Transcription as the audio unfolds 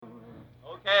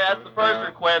Okay, that's the first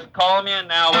request. Call him in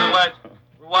now.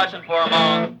 We're watching for him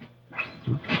all.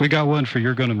 We got one for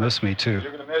You're Gonna Miss Me, too.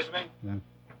 You're gonna miss me? Yeah.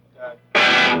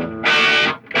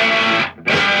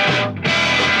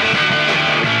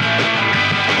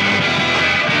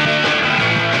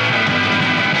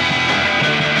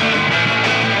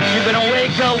 You're gonna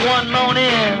wake up one morning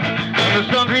and the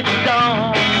sun greets the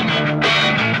dawn.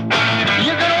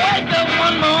 You're gonna wake up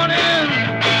one morning,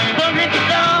 sun greets the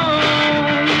dawn.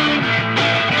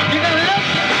 You're gonna look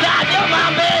inside, you're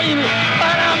my baby,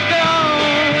 but I'm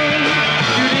gone.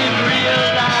 You didn't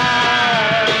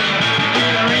realize, you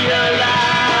didn't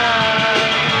realize,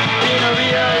 you didn't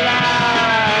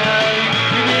realize,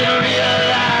 you didn't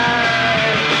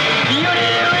realize, you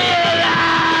didn't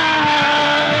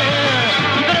realize.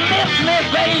 You're gonna miss me,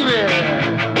 baby.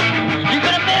 You're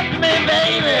gonna miss me,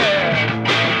 baby.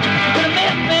 You're gonna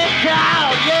miss me,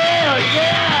 child. Yeah,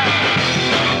 yeah.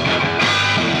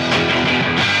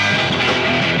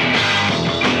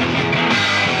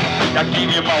 I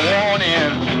gave you my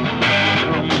warning,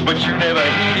 but you never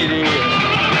heeded it.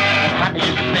 How can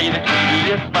you say that you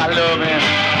missed my loving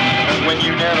when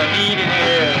you never needed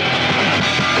it?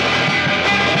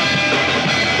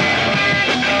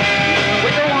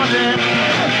 We're wondering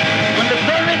when the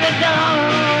sun is the dawn,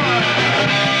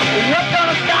 what's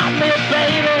gonna stop me,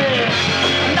 baby?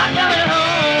 I'm not coming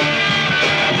home.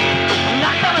 I'm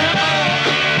not coming home.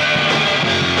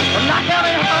 I'm not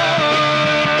coming home.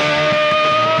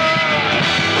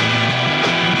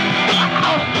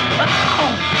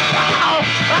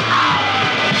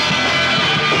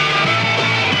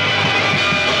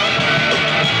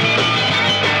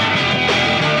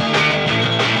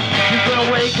 You're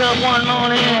gonna wake up one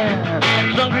morning,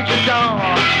 sun greets the dawn.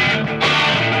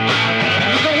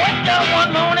 You're gonna wake up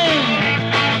one morning,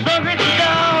 sun greets the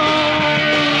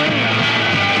dawn.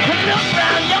 You look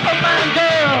round, you're my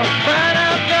girl, but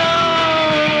I'm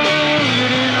gone. You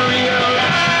didn't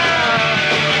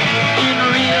realize, you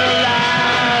didn't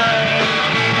realize,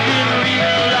 you didn't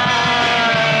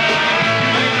realize,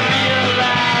 you didn't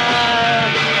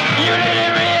realize, you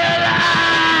didn't realize.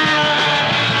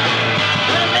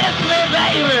 You miss me,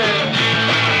 baby.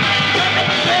 You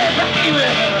miss me, baby. You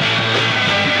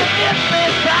miss me,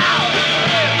 child.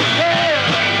 Yeah.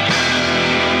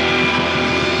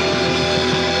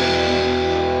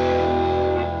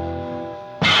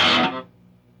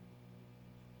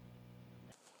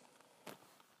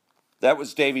 That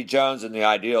was Davy Jones and the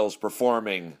Ideals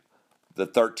performing the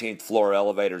 13th Floor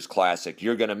Elevators classic,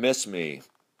 You're Gonna Miss Me.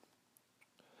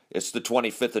 It's the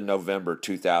 25th of November,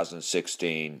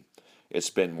 2016. It's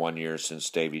been 1 year since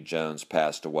Davy Jones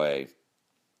passed away,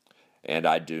 and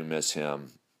I do miss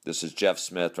him. This is Jeff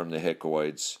Smith from the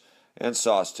Hickoids and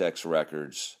Sauce Tex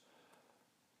Records,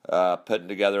 putting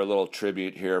together a little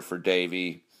tribute here for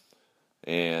Davy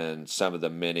and some of the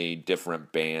many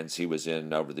different bands he was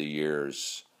in over the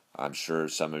years. I'm sure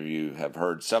some of you have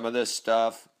heard some of this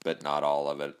stuff, but not all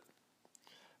of it.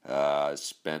 I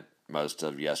spent most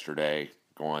of yesterday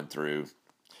going through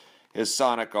his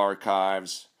Sonic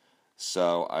archives,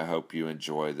 so I hope you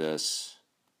enjoy this.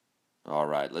 All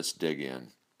right, let's dig in.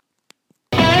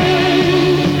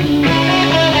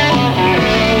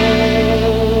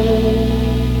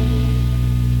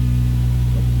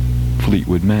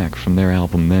 Fleetwood Mac from their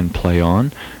album Then Play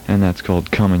On, and that's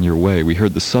called Comin' Your Way. We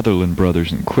heard the Sutherland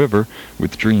Brothers and Quiver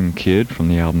with Dream Kid from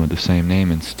the album of the same name,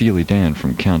 and Steely Dan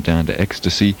from Countdown to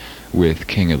Ecstasy with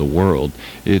King of the World.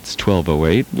 It's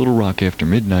 12:08, Little Rock After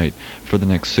Midnight for the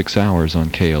next 6 hours on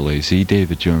KLAZ.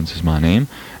 David Jones is my name,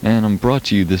 and I'm brought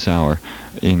to you this hour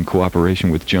in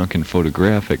cooperation with Junk and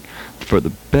Photographic for the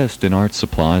best in art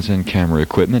supplies and camera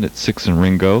equipment at Six and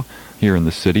Ringo here in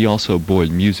the city. Also Boyd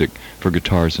Music for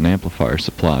guitars and amplifier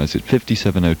supplies at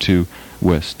 5702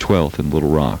 West 12th in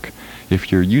Little Rock.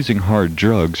 If you're using hard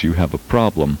drugs, you have a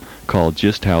problem. Call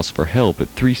Gist House for help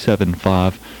at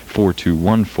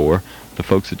 375-4214. The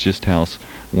folks at Gist House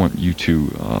want you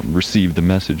to receive the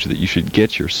message that you should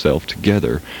get yourself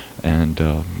together, and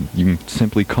you can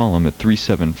simply call them at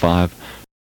 375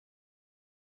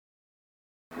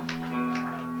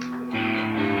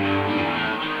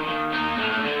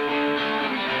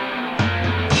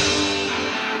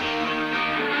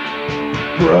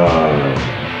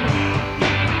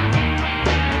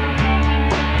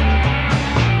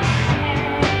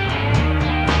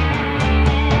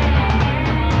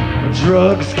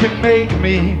 Drugs can make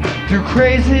me do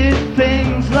crazy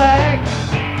things like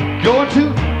going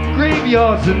to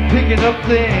graveyards and picking up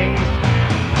things,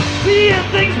 seeing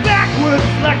things backwards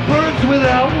like birds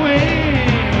without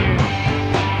wings.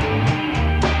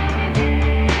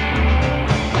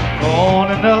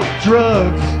 On enough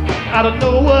drugs I don't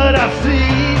know what I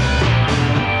see.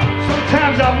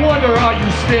 Sometimes I wonder, are you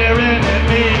staring at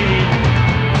me?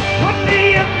 What do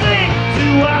you think? Do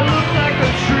I look like a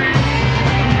tree?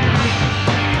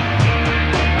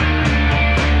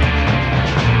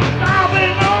 I've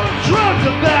been on drugs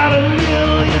about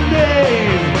 1,000,000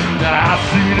 days. I've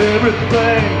seen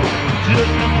everything,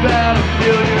 just about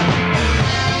 1,000,000.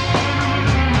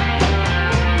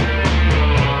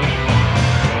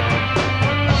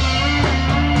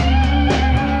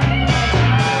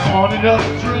 On enough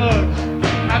drugs,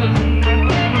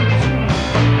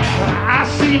 I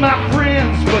see my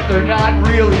friends, but they're not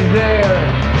really there.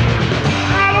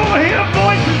 I don't hear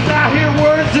voices, I hear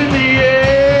words in the air.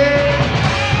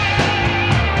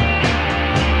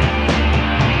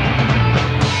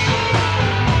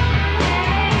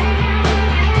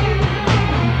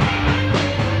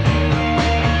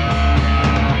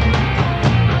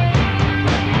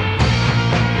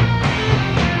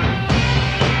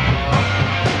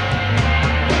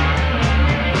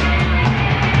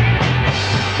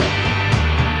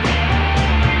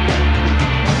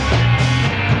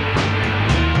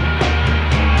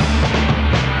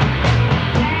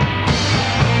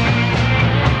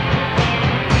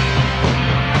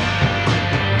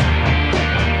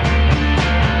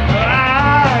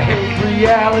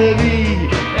 Reality,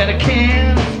 and I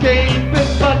can't escape it.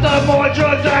 But the more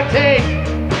drugs I take,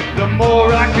 the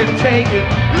more I can take it.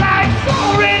 Life's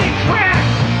already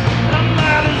cracked, I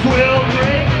might as well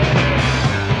break it.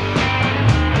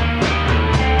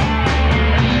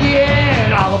 Yeah,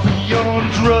 and I'll be on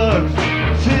drugs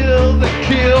till they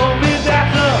kill me.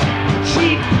 That's a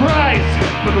cheap price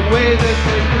for the way that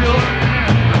they grill me.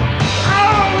 I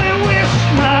only wish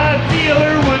my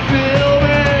dealer would bill me.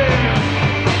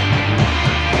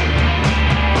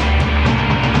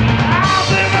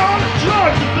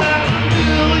 Drugs about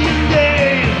 1,000,000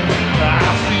 days.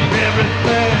 I've seen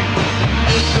everything,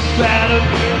 just about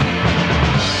 1,000,000.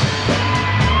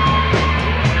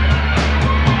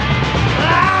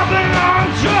 I've been on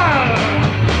drugs,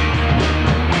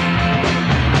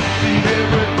 seen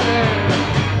everything.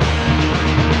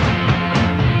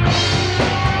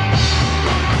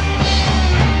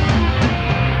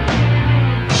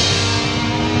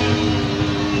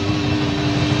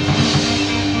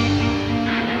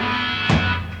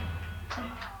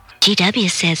 GW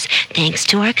says, thanks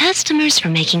to our customers for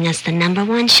making us the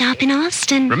 #1 shop in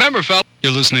Austin. Remember, fella,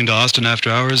 you're listening to Austin After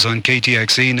Hours on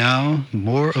KTXE now.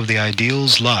 More of the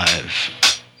Ideals live.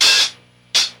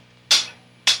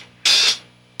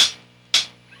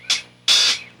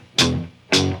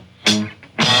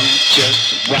 I'm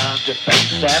just wild about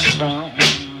saffron.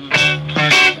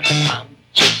 I'm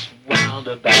just wild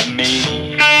about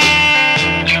me.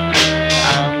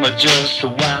 I'm just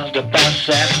wild about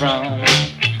saffron.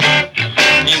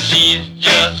 And she's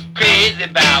just crazy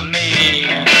about me.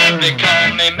 They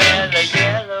call me Mellow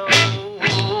Yellow.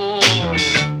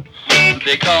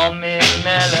 They call me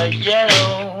Mellow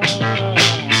Yellow.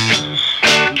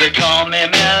 They call me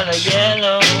Mellow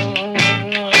Yellow.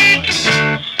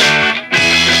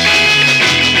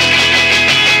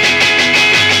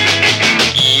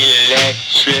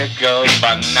 Electrical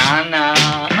banana,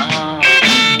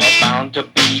 bound to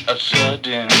be a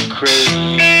sudden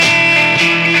craze.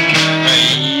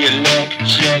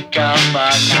 Electrical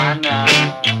banana,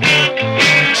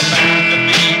 bound to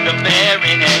be the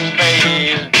very next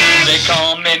phase. They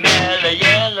call me Mellow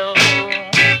Yellow.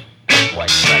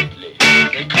 Quite rightly,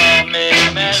 they call me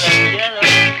Mellow Yellow.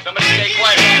 Somebody say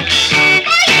quite rightly.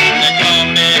 They call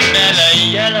me Mellow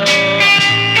Yellow.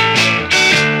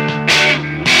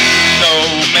 So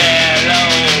mellow.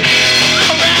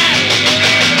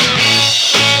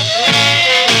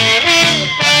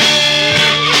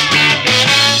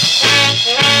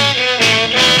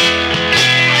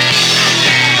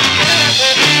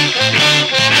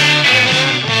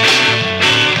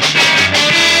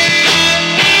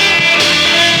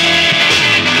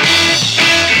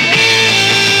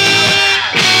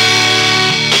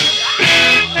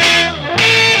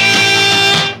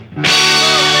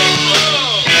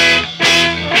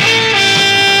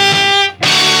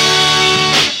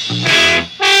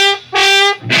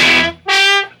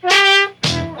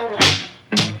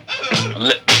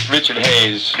 Richard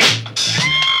Hayes,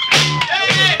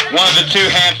 one of the two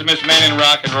handsomest men in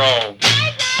rock and roll.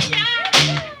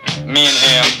 Me and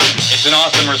him, it's an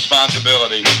awesome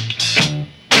responsibility.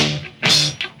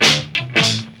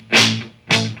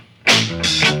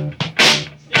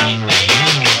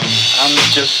 I'm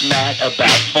just mad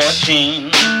about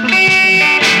 14,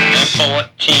 and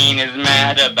 14 is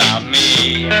mad about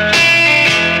me.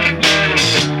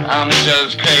 I'm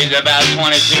just crazy about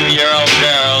 22-year-old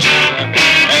girls,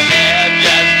 and they're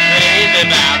just crazy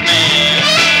about me.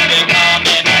 They call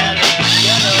me Mellow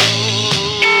Yellow.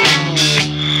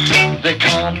 They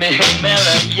call me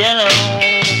Mellow Yellow.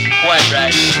 Quite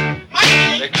right.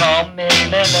 They call me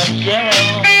Mellow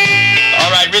Yellow.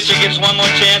 All right, Richard gets one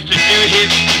more chance to do his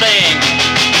thing.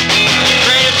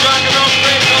 Greatest rock and roll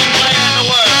player in the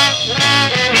world.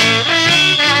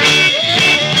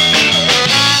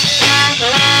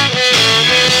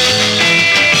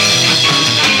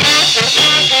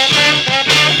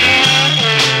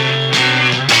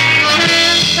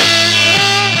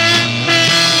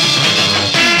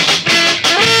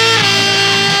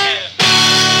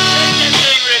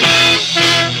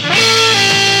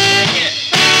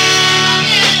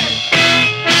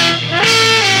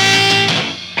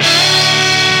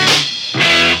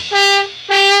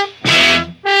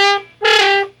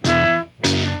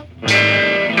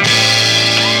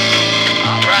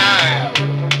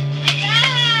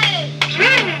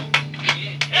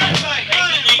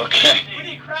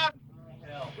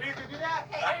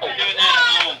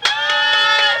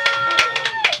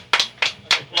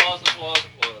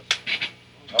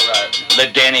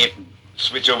 Let Danny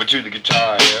switch over to the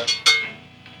guitar here.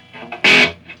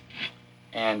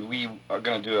 And we are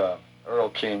going to do a Earl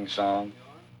King song.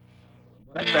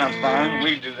 That sounds fine.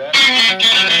 We can do that.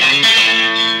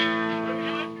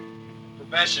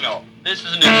 Professional. This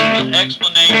is an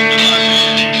explanation of our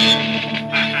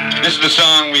band. This is the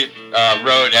song we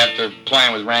wrote after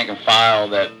playing with Rank and File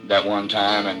that one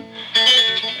time, and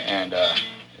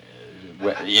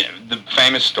you know, the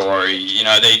famous story, you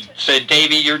know, they said,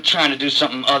 Davy, you're trying to do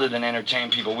something other than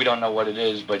entertain people. We don't know what it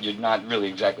is, but you're not really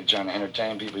exactly trying to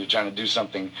entertain people. You're trying to do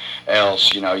something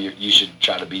else. You know, you should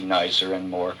try to be nicer and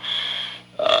more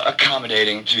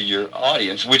accommodating to your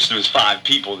audience, which there was 5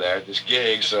 people there at this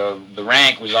gig, so the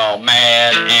Rank was all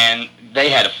mad, and they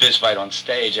had a fist fight on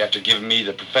stage after giving me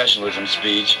the professionalism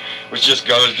speech, which just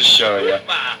goes to show you.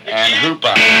 And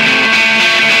Hoopa.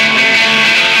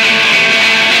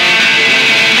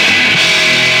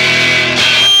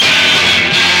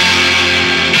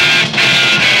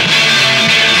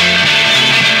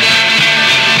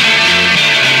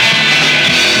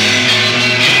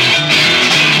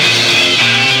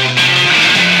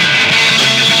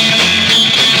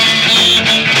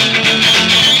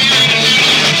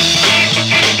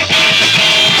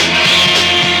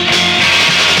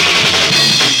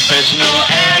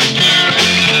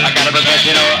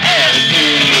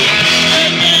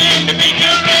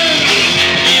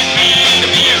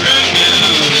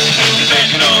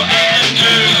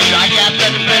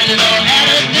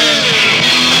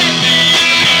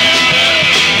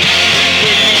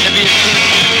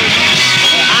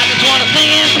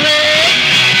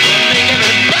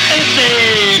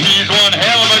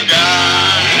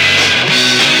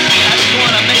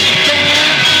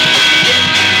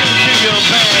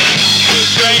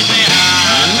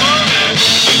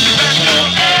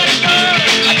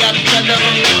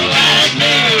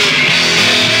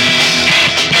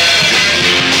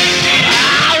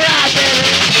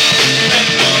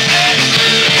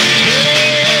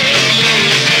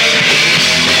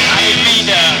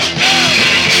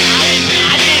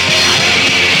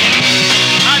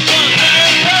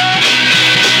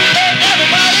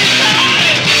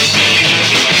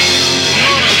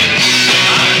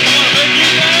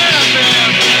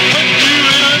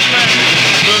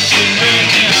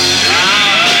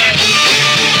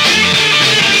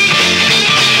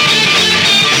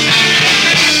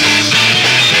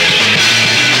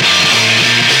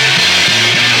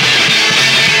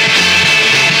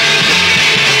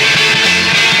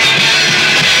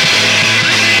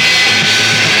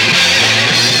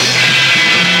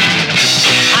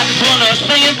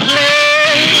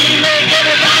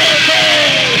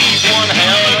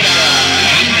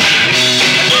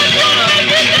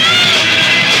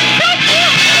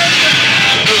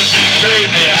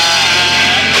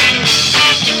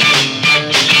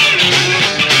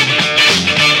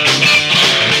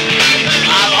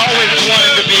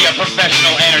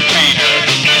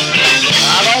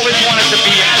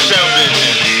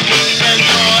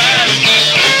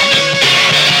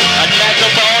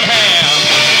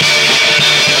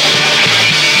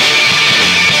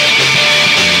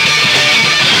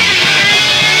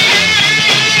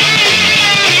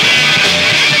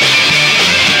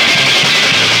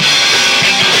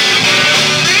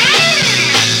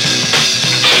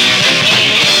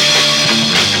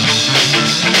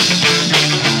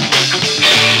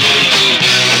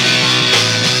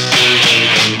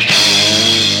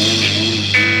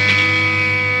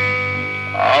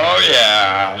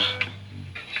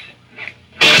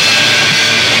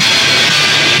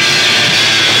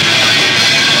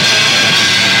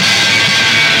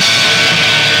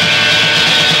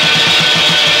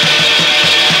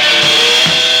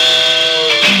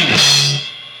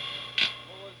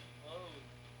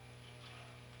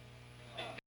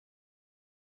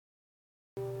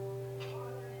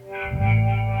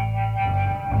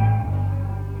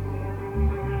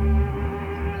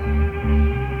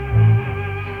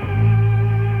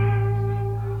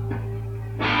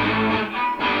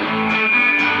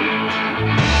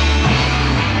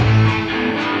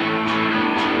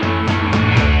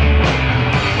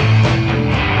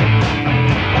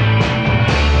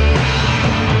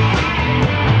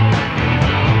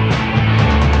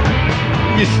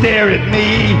 stare at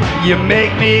me, you make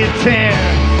me tense.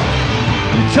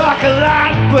 You talk a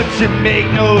lot, but you make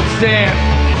no sense.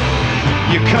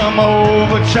 You come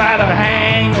over, try to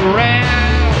hang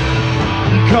around.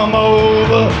 You come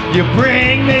over, you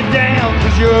bring me down,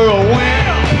 'cause you're a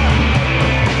winner.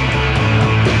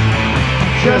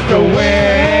 Just a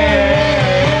winner.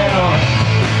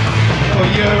 Oh,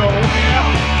 you're a winner.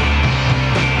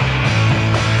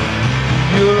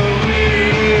 You're a winner.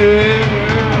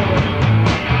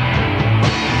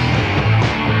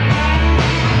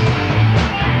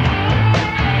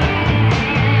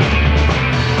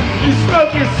 You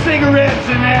smoke your cigarettes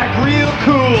and act real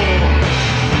cool.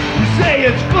 You say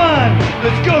it's fun,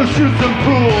 let's go shoot some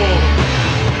pool.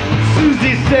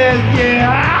 Susie says, yeah,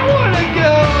 I wanna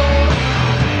go.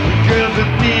 The girls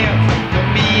are thin, for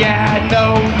me I know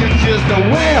you're just a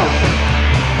wimp.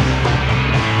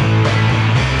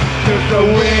 Just a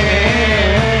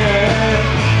wimp.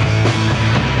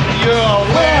 You're a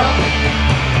wimp.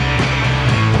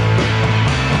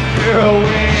 You're a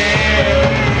wimp.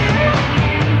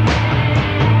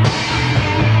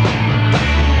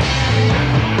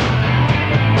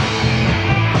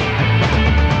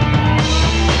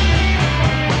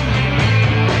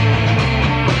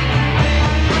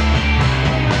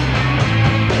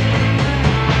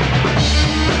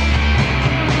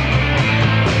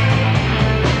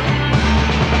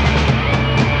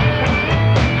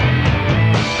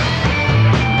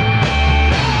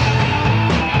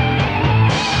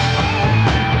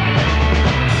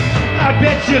 I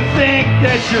bet you think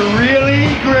that you're really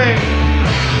great,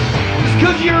 just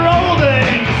 'cause you're older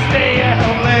and you stay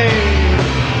out late.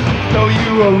 So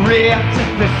you a rip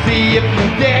just to see if you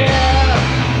dare.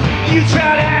 You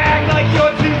try to act like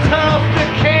you're too tough to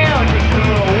count.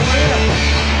 You're a wimp.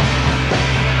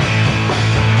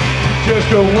 Just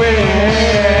a wimp.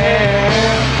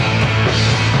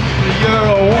 You're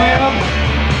a wimp.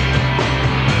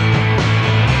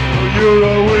 You're a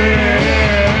wimp.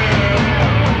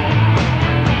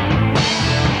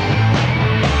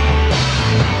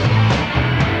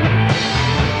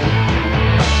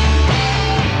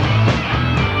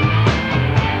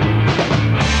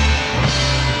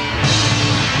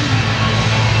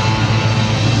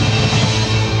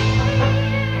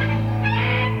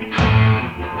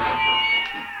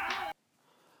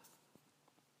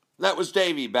 That was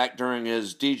Davy back during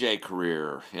his DJ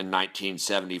career in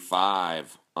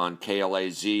 1975 on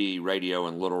KLAZ radio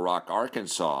in Little Rock,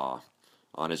 Arkansas,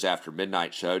 on his After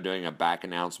Midnight show, doing a back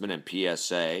announcement and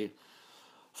PSA,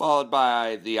 followed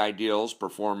by the Ideals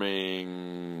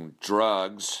performing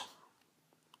Drugs,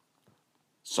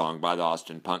 song by the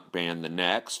Austin punk band The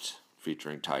Next,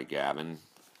 featuring Ty Gavin.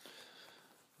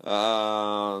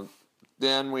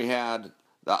 Then we had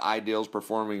the Ideals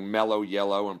performing Mellow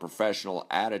Yellow and Professional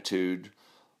Attitude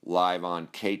live on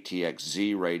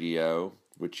KTXZ radio,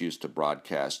 which used to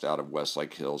broadcast out of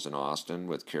Westlake Hills in Austin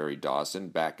with Kerry Dawson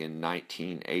back in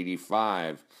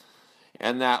 1985.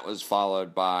 And that was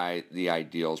followed by the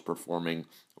Ideals performing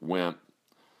Wimp,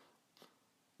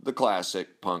 the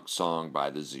classic punk song by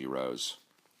the Zeros.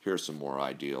 Here's some more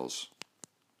Ideals.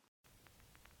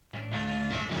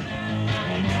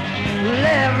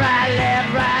 Left, right,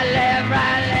 left, right, left,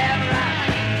 right, left, right.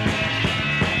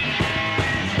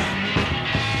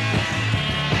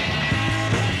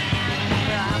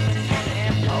 I'm in the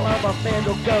employ of a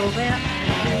federal government.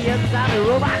 3 years I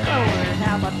roll my clothes and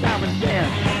have my time spent.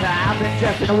 I've been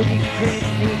just a week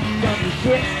drinking these junky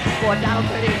shit for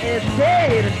 $1.30 a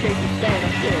day to take the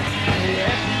benefit.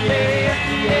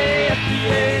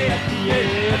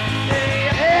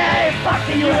 Hey, fuck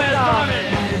the U.S. Army.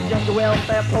 Just a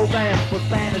welfare program for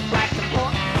Spanish, blacks, and poor.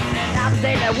 And now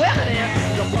today that women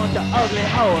is a bunch of ugly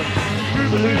hoes.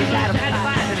 Blues had a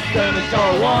fight in the skirmish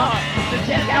or war. The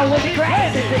jet guy was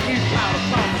crazy to use power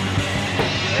from.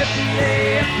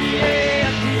 FDA, FDA,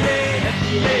 FDA,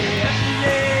 FDA,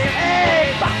 FDA.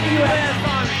 Hey, fuck the U.S.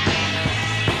 Army.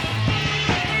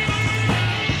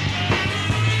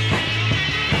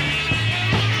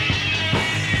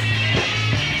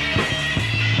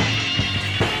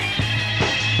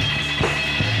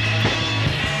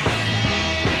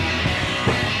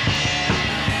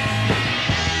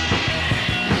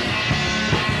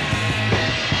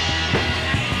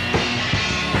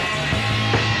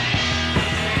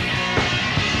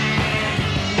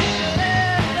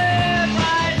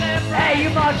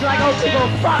 Much like old people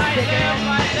fuck chicken.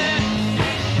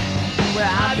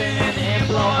 Well, I've been in the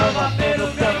employ of a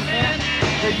federal government.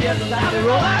 The years I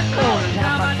roll my clothes and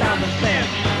have my time spent.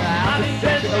 I've been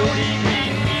spending a week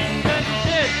eating good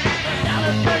shit.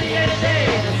 $1.38 a day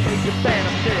to take the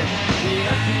benefit.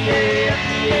 FDA,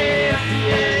 FDA,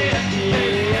 FDA,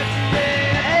 FDA,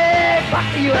 FDA.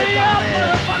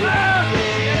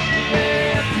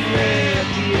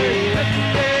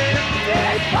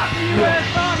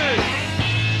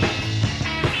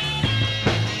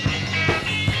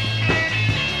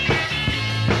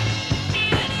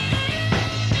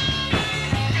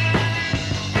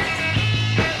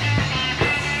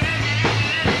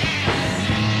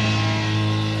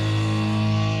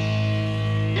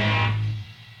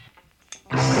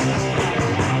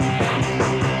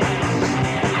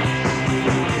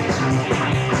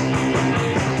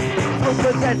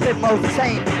 progressive, most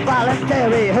sane,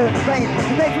 voluntary, hurt brain.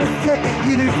 You make me sick and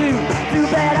you do too. Too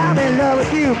bad I'm in love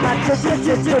with you. My jealous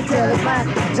mind.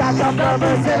 Shots off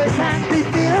lovers every time. We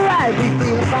feel right, we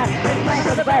feel fine. Let's blank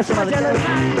on the bathroom of the jealous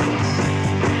mind.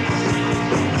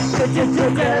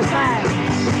 Jealous mind.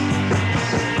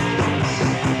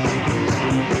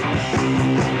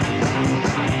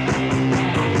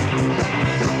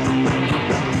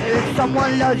 If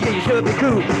someone loves you, you should be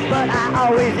cool. But I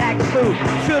always act a fool.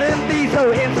 Shouldn't be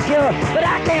so insecure. But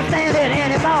I can't stand it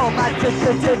anymore. My jealous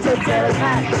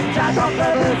mind. Shots off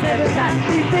lovers every time.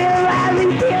 We feel right, we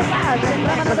feel fine. Let's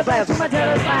blank on the bathroom of my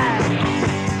jealous mind.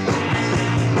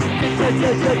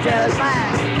 Jealous mind. Jealous mind.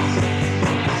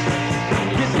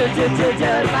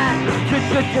 Jealous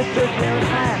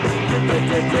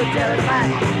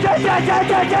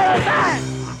mind.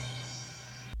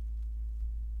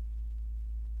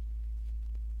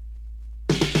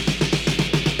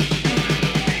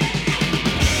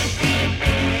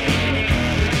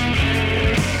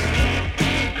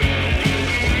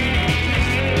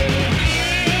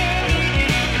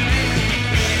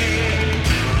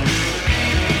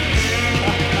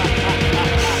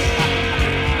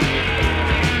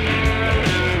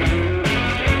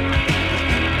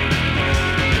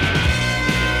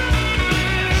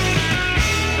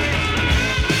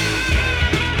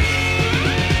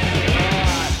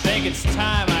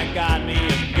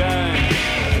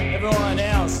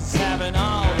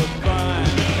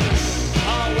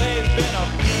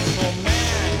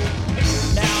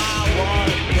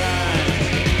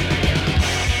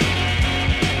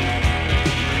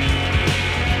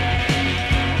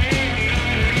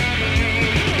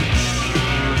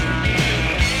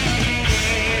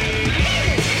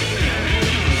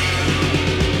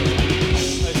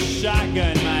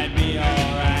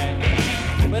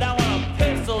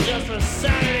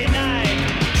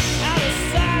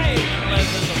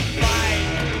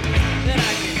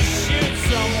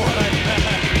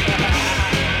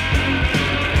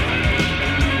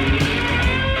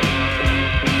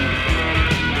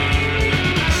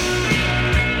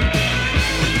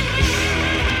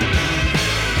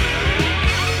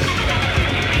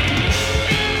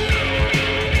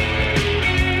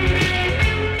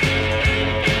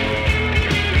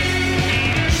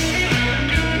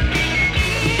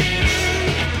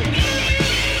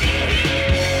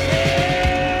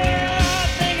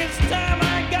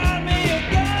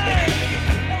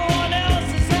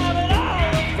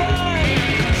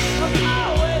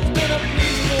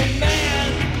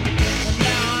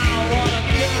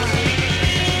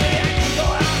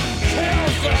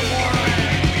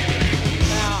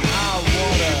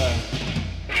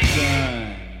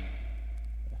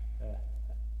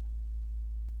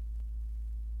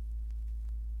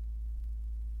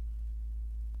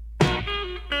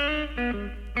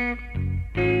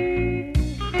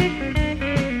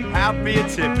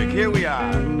 Beatific, here we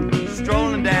are,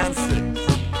 strolling down 6.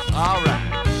 All right.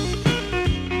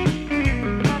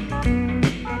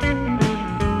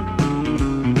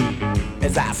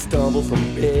 As I stumble from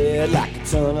bed like a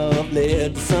ton of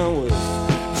lead, the sun was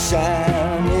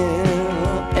shining,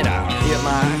 and I hit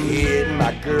my head, and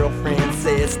my girlfriend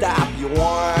said, "Stop your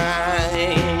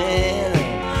whining."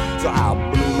 So I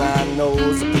blew my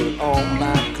nose, I put on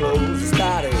my clothes, and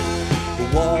started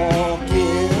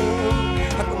walking.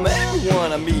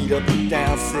 Everyone I meet up and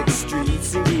down 6th Street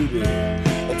seem to be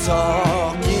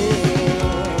talking.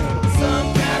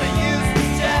 Some kind of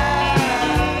useless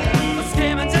job, I'm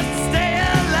scamming just to stay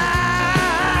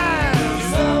alive.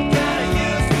 Some kind of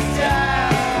useless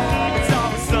job, it's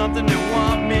always something they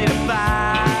want me to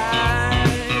buy.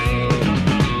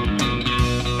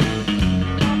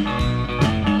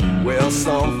 Well,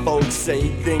 some folks say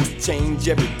things change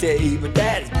every day, but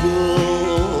that is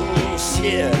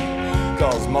bullshit.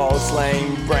 Cause most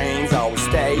lame brains always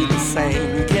stay the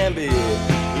same. You can be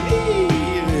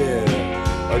leave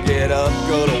or get up,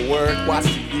 go to work, watch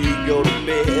TV, go to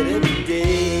bed every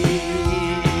day.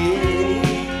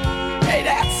 Hey,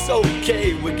 that's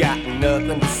okay, we got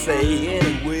nothing to say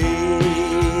anyway.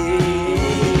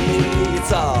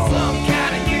 It's all some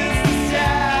kind of useless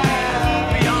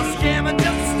job. We all scamming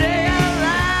just to stay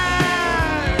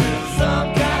alive. Some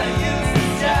kind of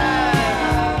useless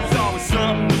job. There's always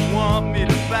something you want me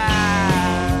to buy.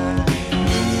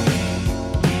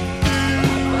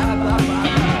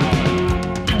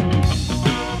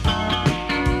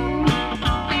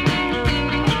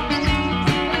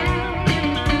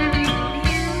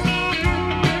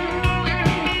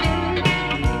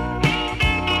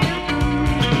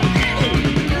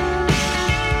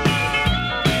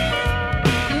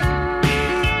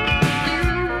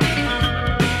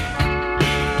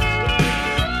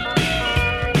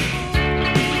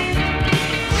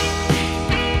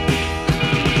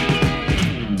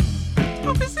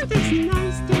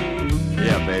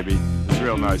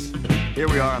 guys. Here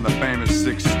we are on the famous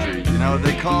 6th Street. You know,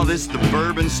 they call this the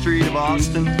Bourbon Street of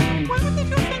Austin. Why would they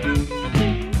do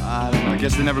that? I don't know. I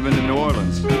guess they've never been to New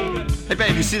Orleans. Hey,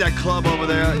 babe, you see that club over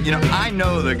there? You know, I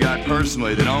know the guy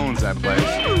personally that owns that place.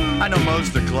 I know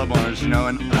most of the club owners, you know,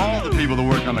 and all the people that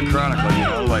work on the Chronicle, you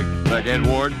know, like Ed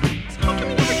Ward. How come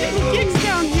you never get any gigs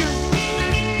down here?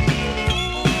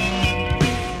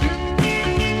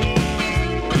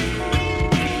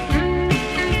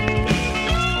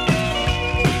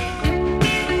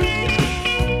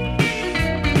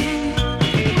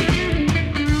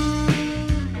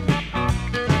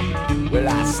 Well,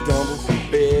 I stumbled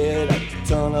from bed up the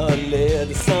tunnel of lead.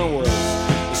 The sun was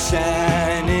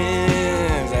shining,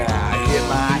 and I hit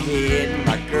my head, and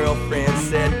my girlfriend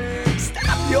said,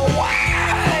 "Stop your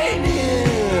whining."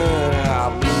 I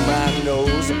blew my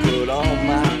nose, I put on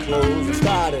my clothes, and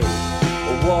started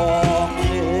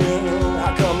walking.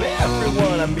 How come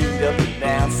everyone I meet up and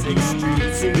down 6th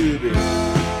Street seem to be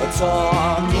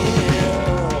talking?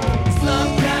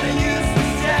 Some kind of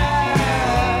useless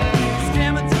jive,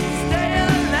 scamming just to stay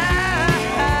alive.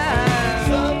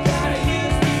 Some kind of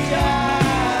useless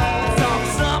jive, talk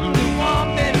something they want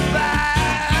me to buy.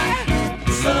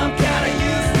 Some kind of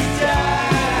useless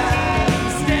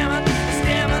jive, scamming to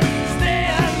stay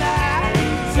alive.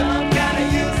 Some kind of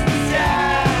useless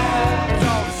jive,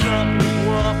 talk something they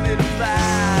want me to buy.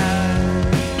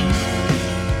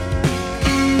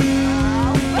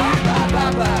 Bye, bye,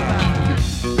 bye, bye.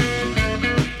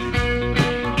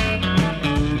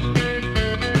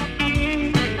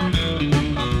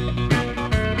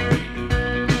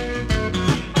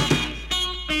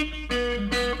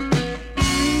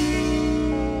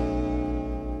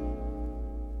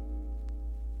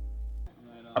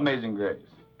 Amazing Grace.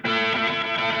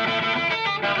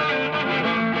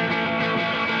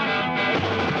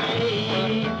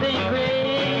 Easy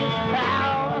grace,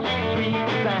 how sweet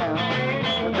the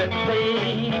sound that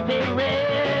saved a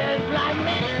wretch like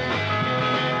me.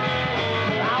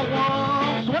 I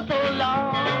once went so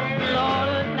lost,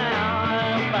 Lord, now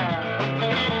I'm found.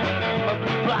 But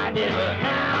blinded, but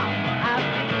now I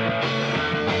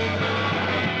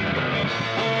Amazing grace,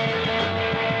 how sweet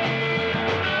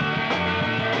the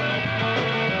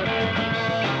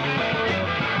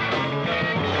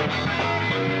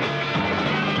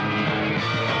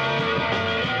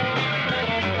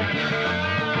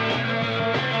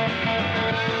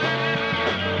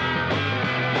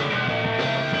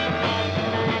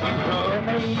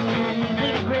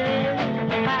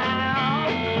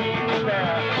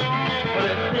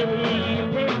sound that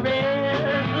saved a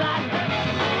wretch like me.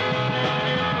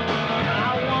 I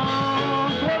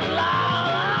once was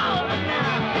lost, but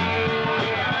now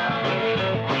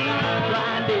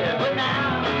blinded, but now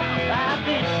I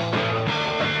see.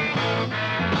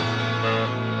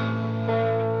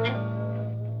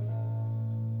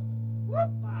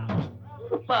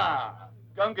 Whoop-ah.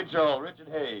 Gun Control, Richard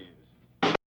Hayes.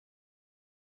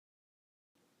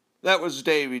 That was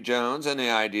Davy Jones and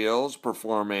the Ideals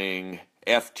performing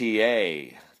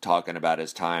FTA, talking about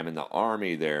his time in the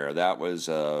Army there. That was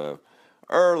a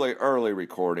early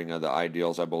recording of the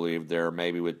Ideals, I believe, there,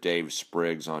 maybe with Dave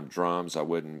Spriggs on drums. I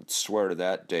wouldn't swear to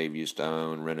that. Dave used to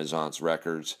own Renaissance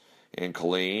Records in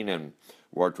Killeen and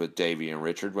worked with Davy and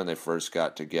Richard when they first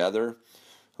got together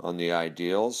on the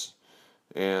Ideals.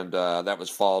 And that was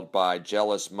followed by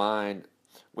Jealous Mind,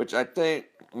 which I think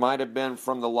might have been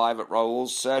from the Live at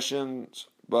Raoul's sessions,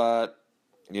 but,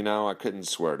 you know, I couldn't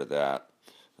swear to that.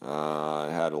 I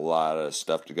had a lot of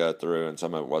stuff to go through, and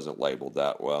some of it wasn't labeled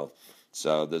that well.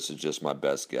 So this is just my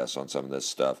best guess on some of this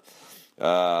stuff.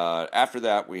 After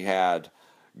that, we had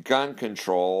Gun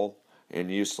Control and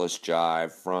Useless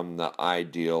Jive from the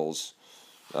Ideals'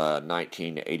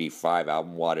 1985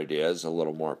 album, What It Is, a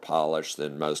little more polished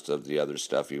than most of the other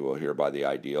stuff you will hear by the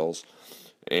Ideals.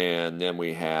 And then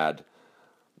we had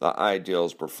the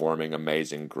Ideals performing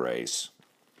Amazing Grace,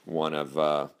 one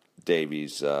of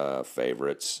Davy's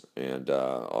favorites, and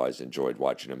always enjoyed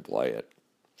watching him play it.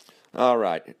 All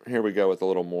right, here we go with a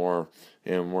little more,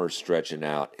 and we're stretching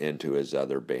out into his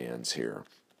other bands here.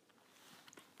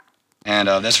 And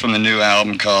that's from the new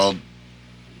album called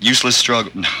Useless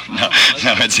Struggle. No,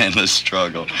 it's Endless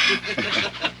Struggle.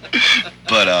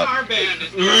 But our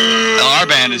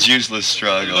band is Useless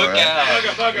Struggle,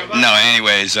 right? No,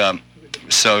 anyways,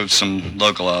 so some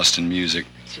local Austin music.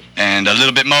 And a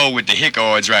little bit more with the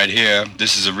Hickoids right here.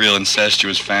 This is a real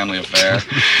incestuous family affair.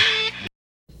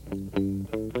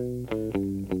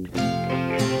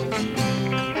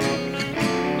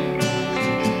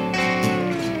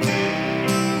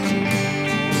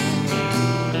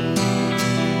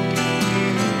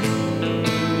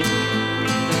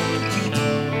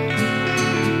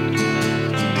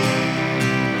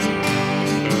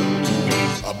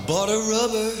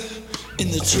 In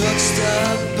the truck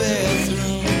stop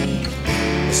bathroom,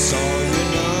 I saw your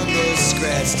number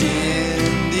scratched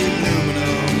in the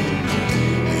aluminum,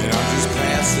 and I'm just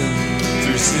passing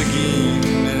through Seguin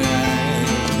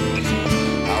tonight.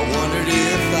 I wondered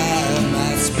if I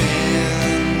might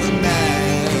spend the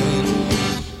night,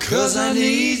 'cause I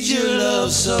need your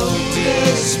love so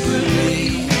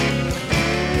desperately.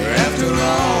 After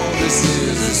all, this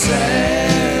is a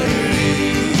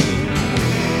Saturday,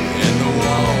 and the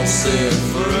wall set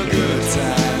for a good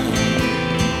time.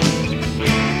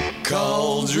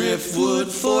 Call Driftwood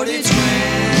 4023.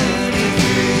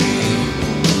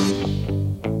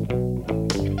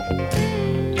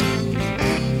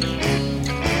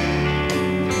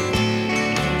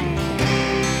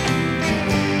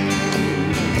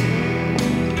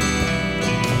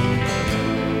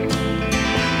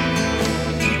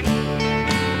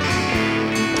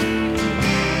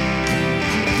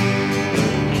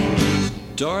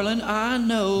 Darling, I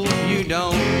know you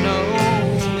don't know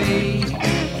me.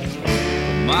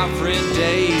 My friend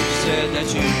Dave said that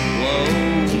you blow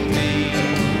me.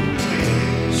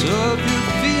 So if you're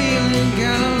feeling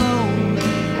kinda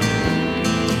lonely,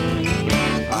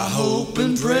 I hope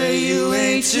and pray you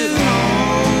ain't too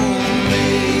lonely,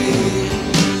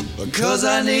 because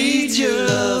I need your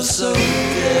love so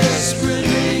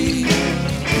desperately.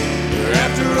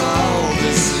 After all,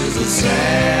 this is a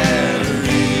Saturday,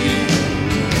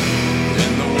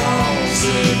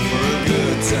 for a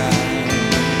good time.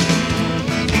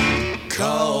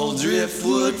 Call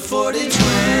Driftwood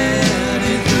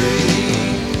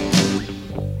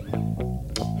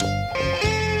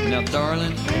 4023. now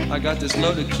darling, I got this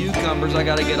load of cucumbers I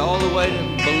gotta get all the way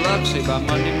to Biloxi by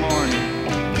Monday morning.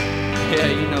 Yeah,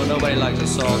 you know, nobody likes a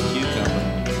soft cucumber.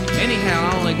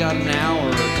 Anyhow, I only got an hour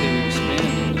or two to spend.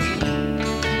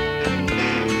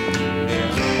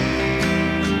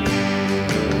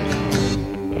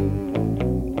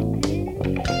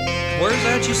 Where's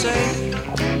that, you say?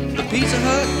 The Pizza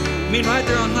Hut? You mean right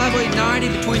there on Highway 90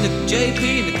 between the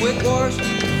JP and the Quick Wars?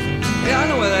 Yeah, I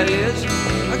know where that is.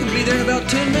 I can be there in about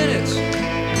 10 minutes.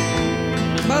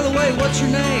 By the way, what's your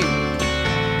name?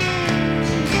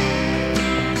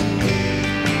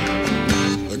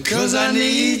 Because I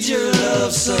need your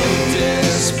love so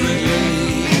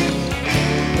desperately.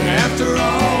 After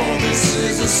all, this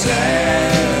is a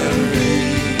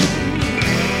Saturday,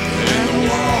 and the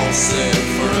wall's set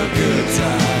for a good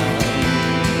time.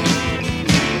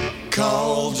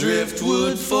 Call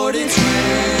Driftwood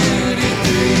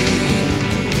 4023,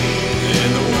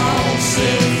 and the wall's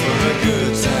set for a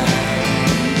good time.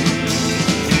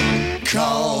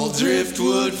 Call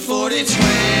Driftwood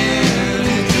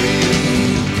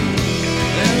 4023,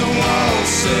 and the wall's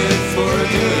set for a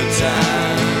good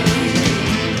time.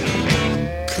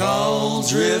 Call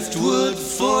Driftwood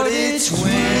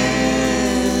 4023.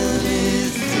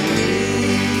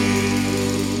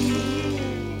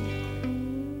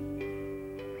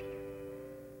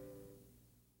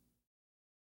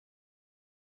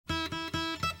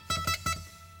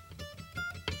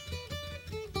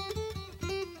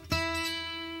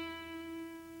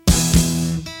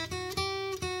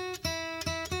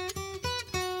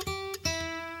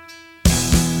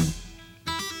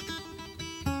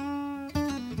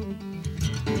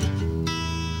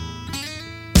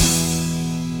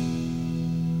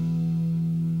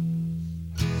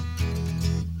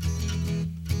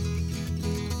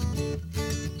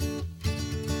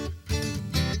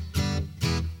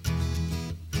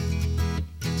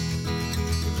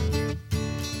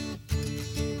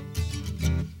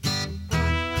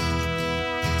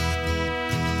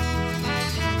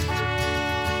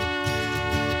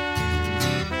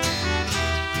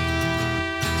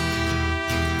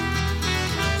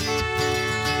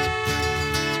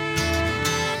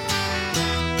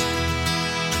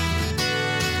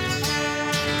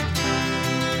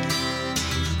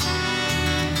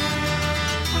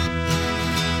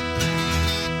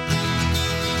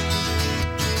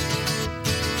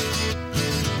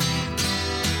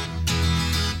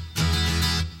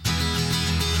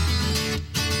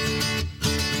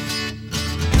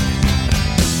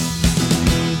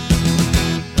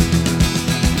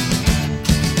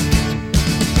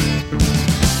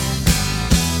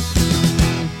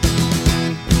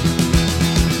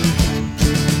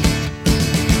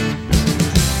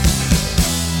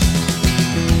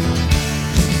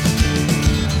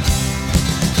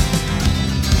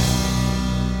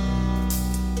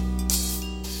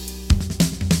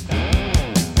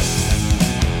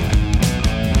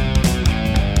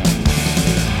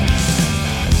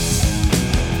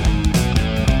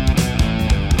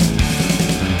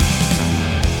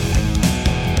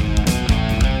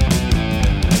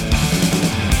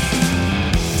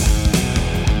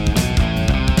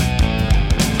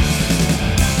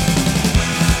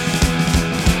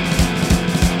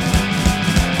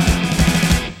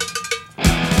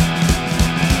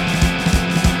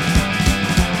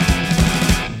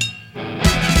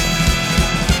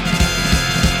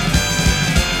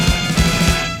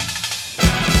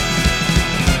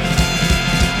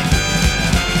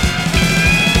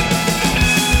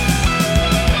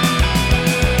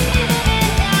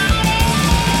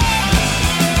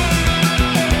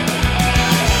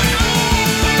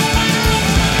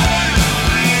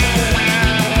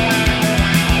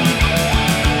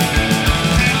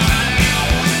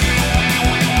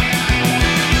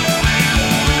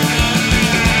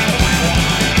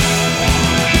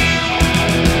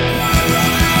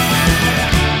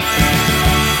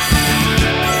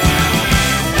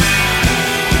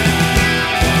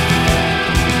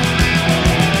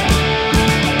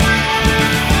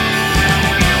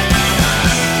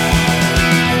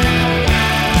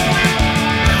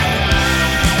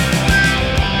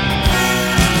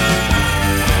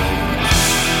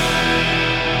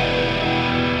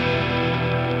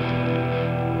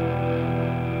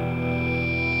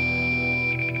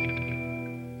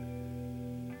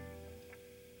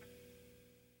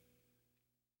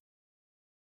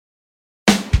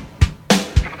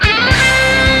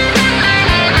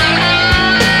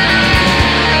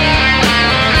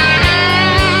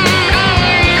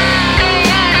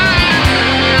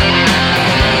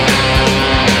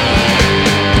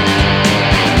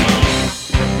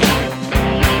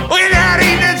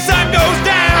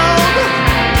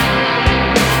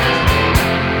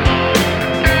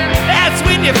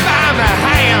 when you find me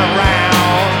hanging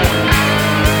around.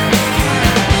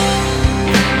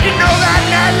 You know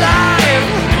that life,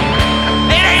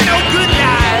 it ain't no good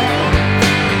life.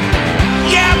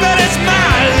 Yeah, but it's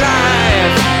my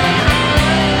life.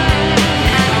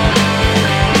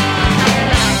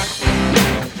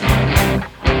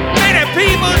 Many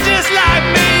people just like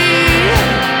me.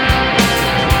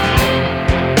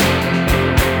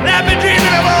 I've been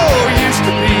dreaming of all used to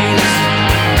be.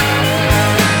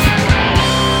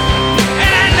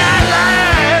 And that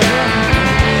life,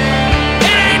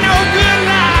 it ain't no good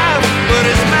life, but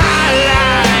it's my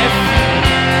life.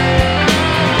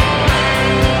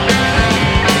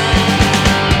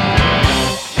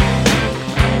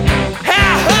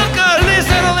 Hey, hooker,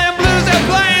 listen to them blues they're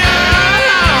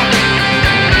playing.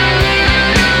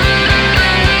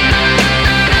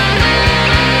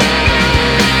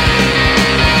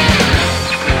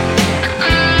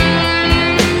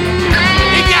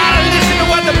 You gotta listen to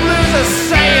what the blues are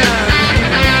saying.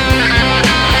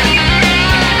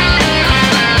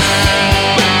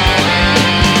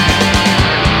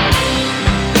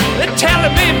 They're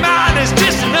telling me mine is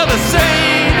just another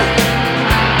scene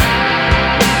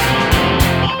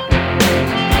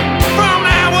from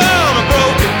that world of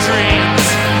broken dreams.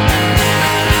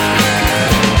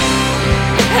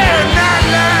 Hey,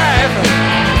 nightlife,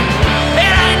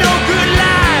 it ain't no good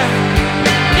life.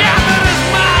 Yeah, but it's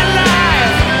my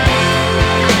life.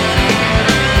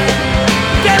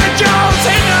 David Jones,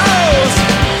 he knows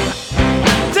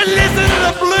to listen to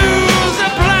the blues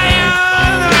they're playing.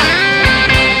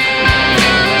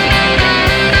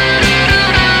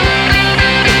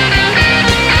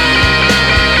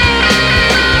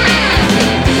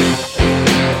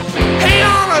 He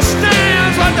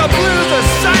understands what the blues are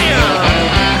saying.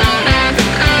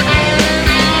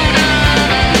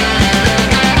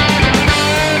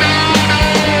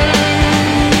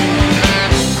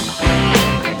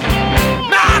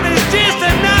 Mine is just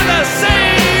another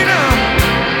scene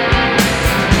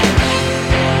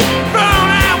from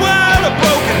that world of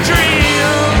broken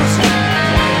dreams.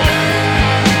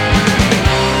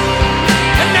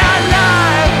 And that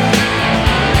life,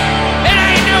 it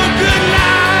ain't no good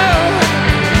life.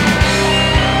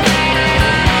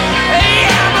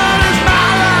 Yeah, but it's my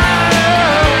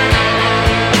life.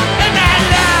 And that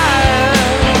life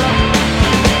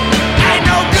ain't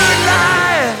no good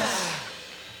life,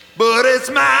 but it's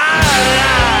my life.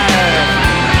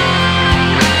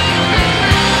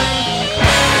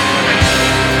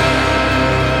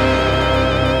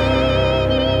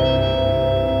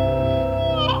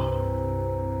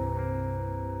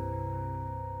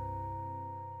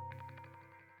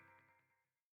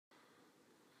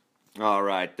 All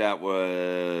right, that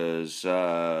was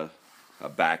a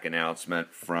back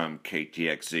announcement from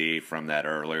KTXZ from that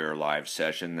earlier live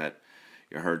session that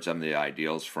you heard some of the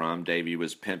ideals from. Davy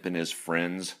was pimping his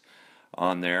friends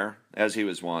on there, as he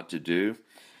was wont to do.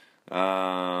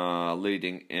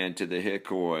 Leading into the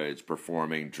Hickoids,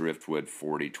 performing Driftwood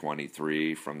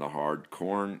 4023 from the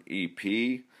Hardcorn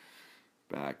EP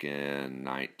back in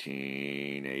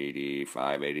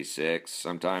 1985, 86,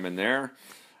 sometime in there.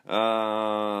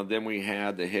 Then we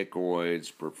had the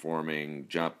Hickoids performing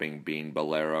Jumping Bean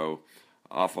Bolero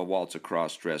off of Waltz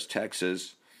Across Dress,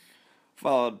 Texas,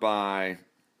 followed by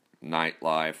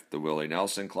Nightlife, the Willie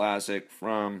Nelson classic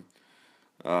from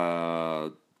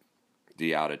the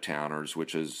Out of Towners,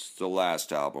 which is the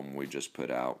last album we just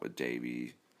put out with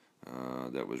Davy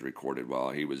that was recorded while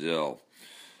he was ill.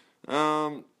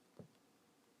 Now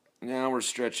we're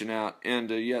stretching out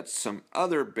into yet some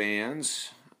other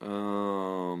bands.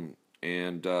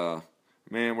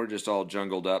 Man, we're just all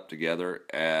jungled up together,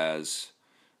 as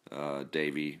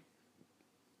Davy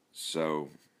so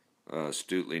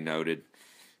astutely noted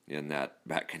in that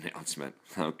back announcement.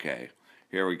 Okay,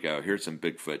 here we go. Here's some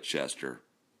Bigfoot Chester.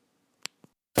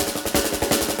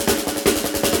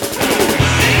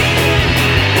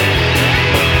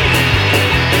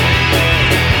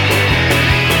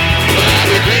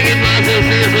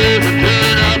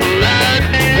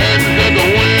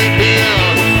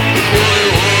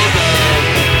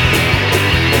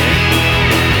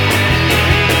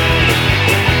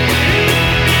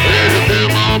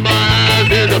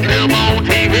 There's a film on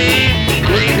TV,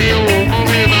 crazy old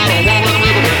movie about a woman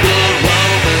with a drug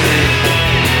problem.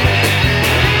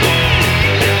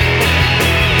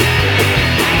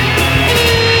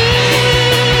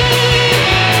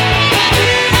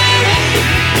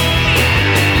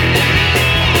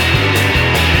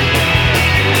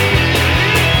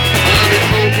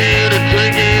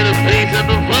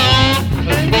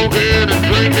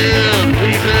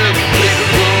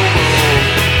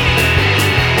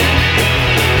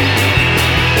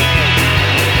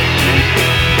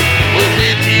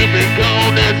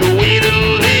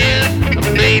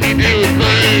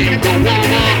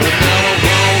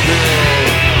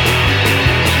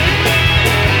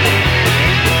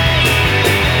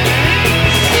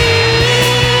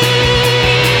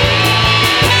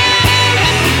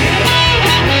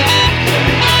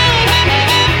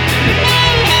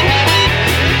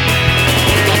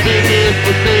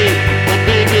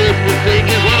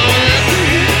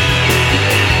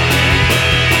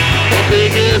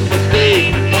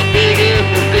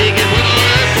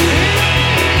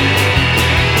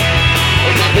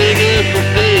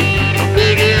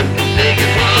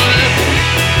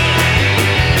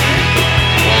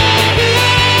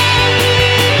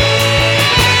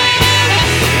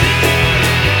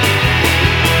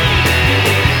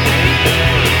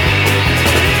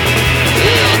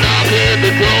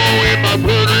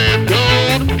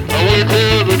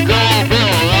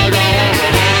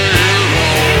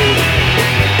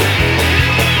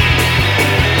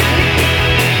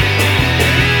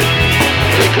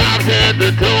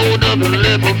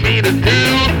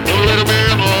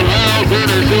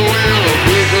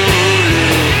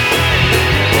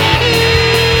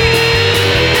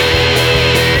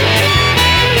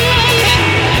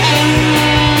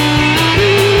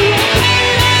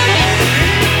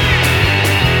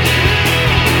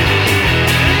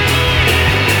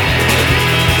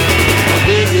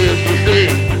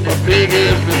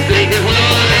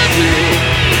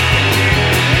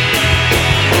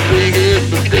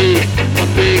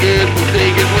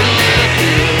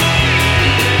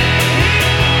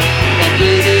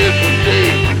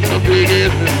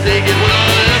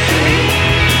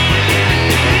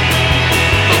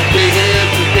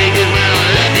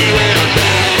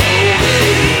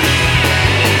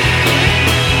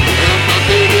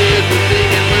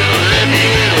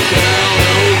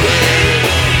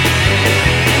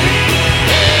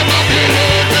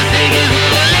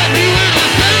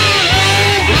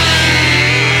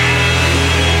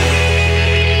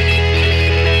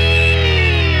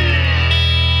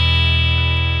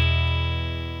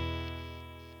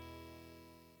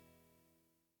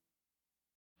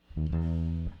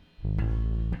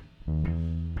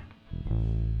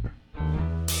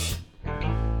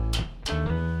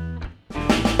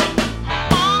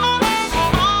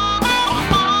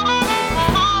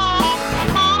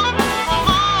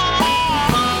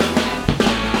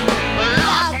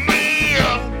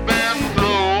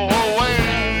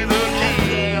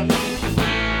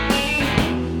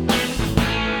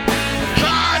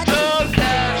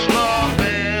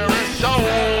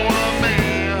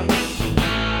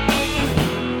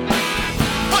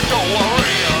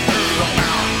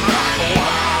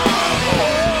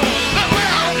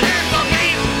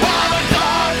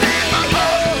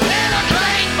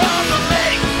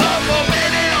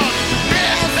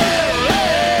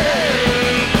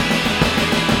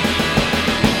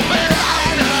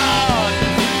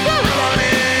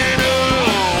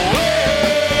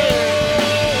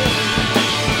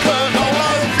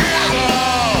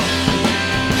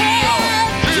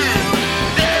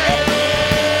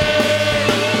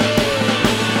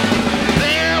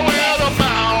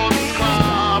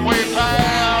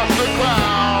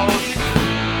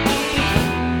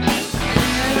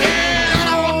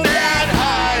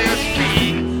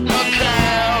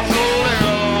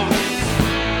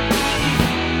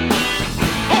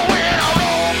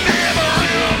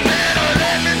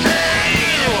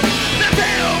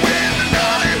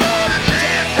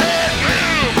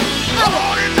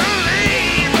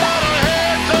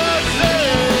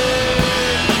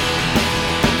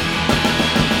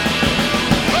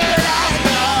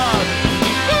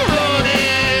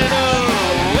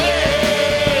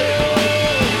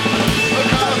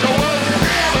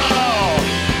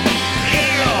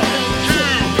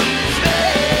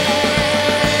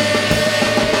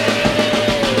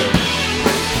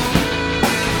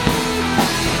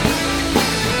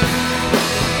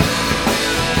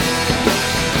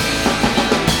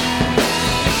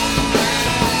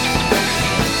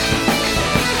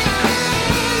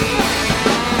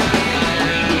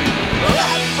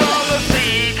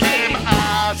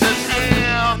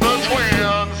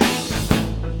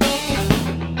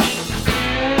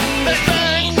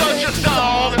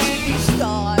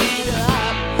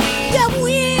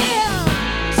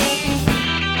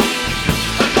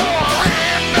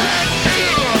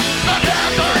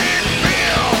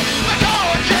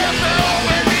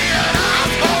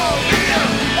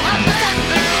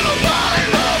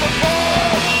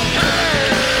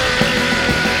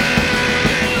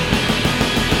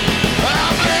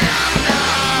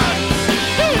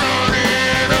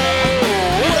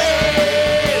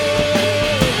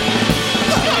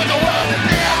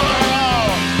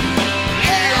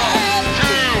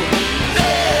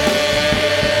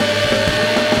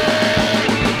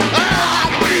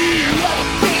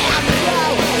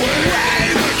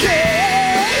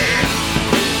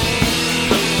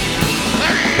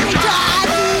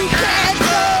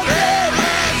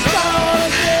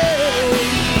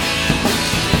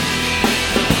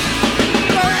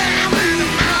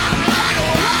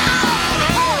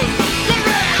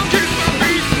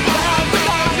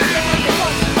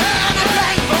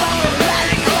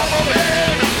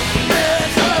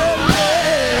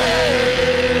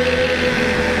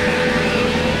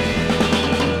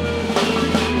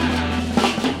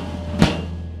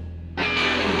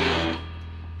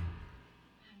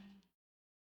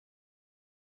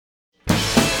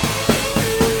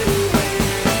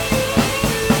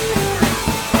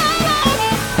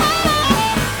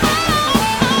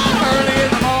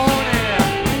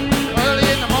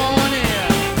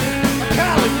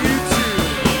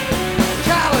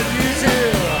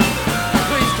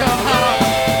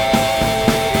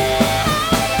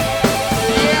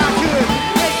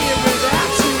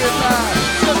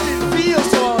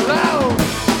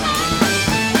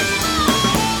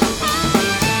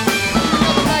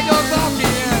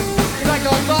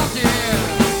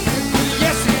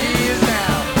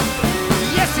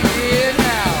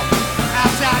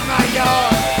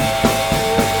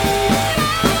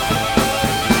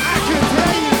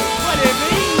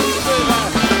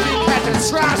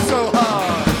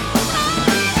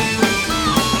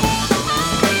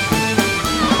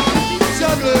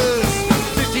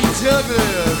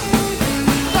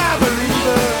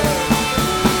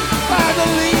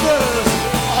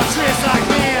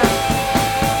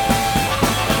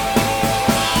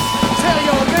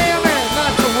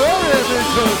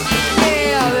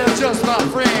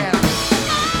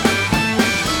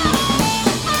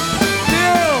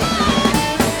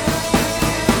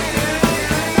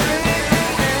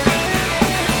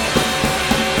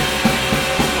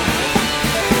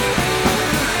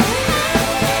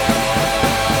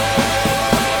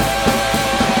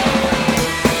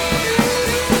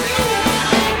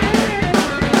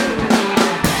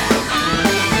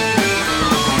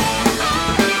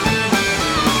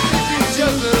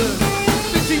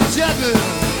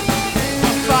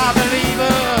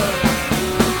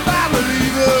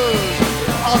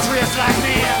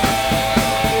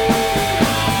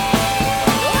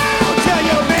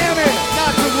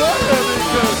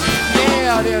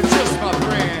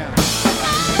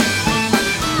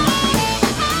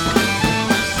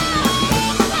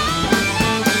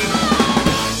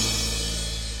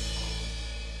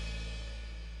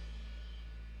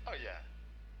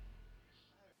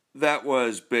 That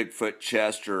was Bigfoot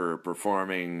Chester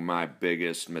performing My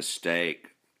Biggest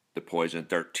Mistake, the Poison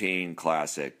 13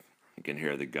 classic. You can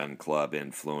hear the Gun Club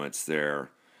influence there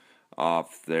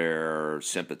off their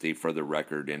Sympathy for the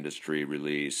Record Industry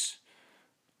release,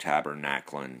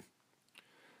 Tabernaclin'.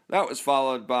 That was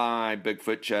followed by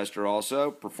Bigfoot Chester also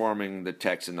performing the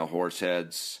Tex and the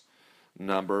Horseheads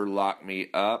number, Lock Me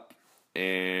Up.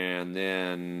 And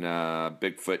then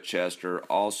Bigfoot Chester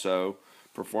also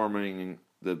performing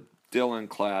the Dylan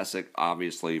classic,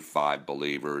 obviously, Five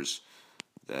Believers,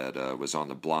 that was on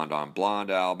the Blonde on Blonde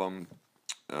album,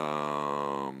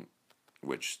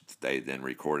 which they then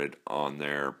recorded on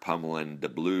their Pummelin' the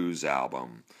Blues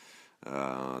album.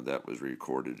 That was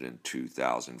recorded in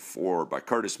 2004 by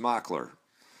Curtis Mockler.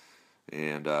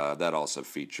 And that also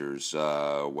features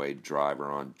Wade Driver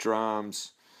on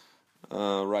drums,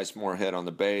 Rice Moorhead on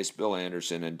the bass, Bill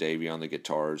Anderson and Davy on the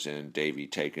guitars, and Davy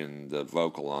taking the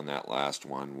vocal on that last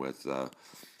one with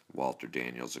Walter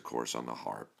Daniels, of course, on the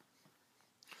harp.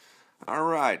 All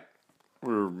right,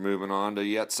 we're moving on to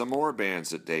yet some more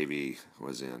bands that Davy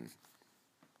was in.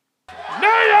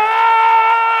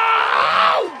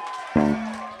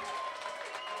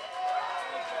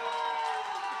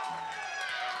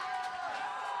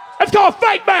 It's called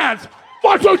Fake Bands!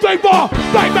 1, 2, 3, 4!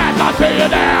 Fake Bands, I see you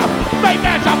there! Fake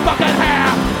Bands, I fucking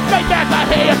have! Fake Bands, I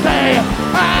hear you say!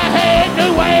 I hate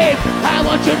new wave! I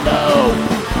want you to know!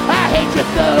 I hate you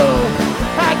so!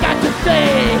 I got to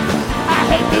say! I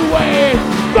hate new wave!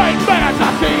 Fake Bands, I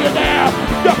see you there!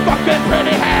 Your fucking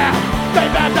pretty hair! Fake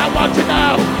Bands, I want you to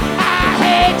know! I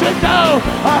hate you so!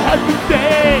 I have to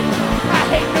say! I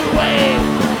hate new wave!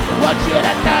 Want you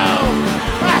to know!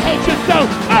 I hate you so!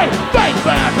 Hey! Fake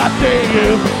Bands, I see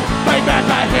you! Fake Bands,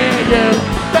 I hear you!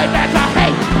 Fake Bands, I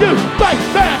hate you! Fake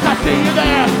Bands, I see you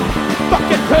there!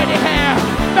 Fucking pretty hair!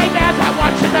 Fake Bands, I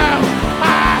want you to know!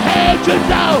 I hate you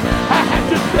so! I have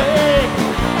to say!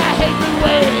 I hate the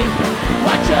way!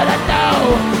 Want you to know!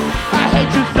 I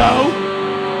hate you so!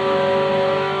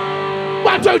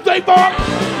 1, 2, 3,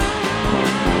 4!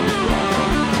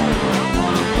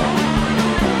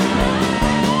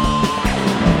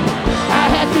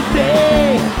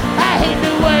 Say, I hate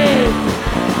the way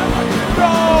I want you to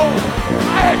know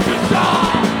I hate you so.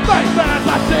 Fake Bands,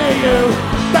 I see you.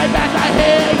 Fake Bands, I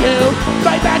hear you.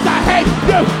 Fake Bands, I hate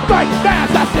you. Fake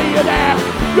Bands, I see you there.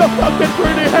 Your fucking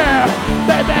pretty hair.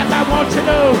 Fake Bands, I want you to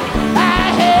know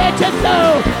I hate you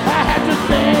so. I have to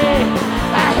say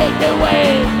I hate the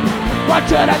way. Want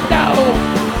you to know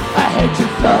I hate you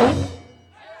so.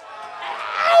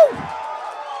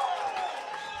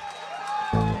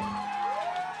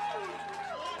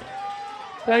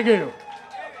 Thank you.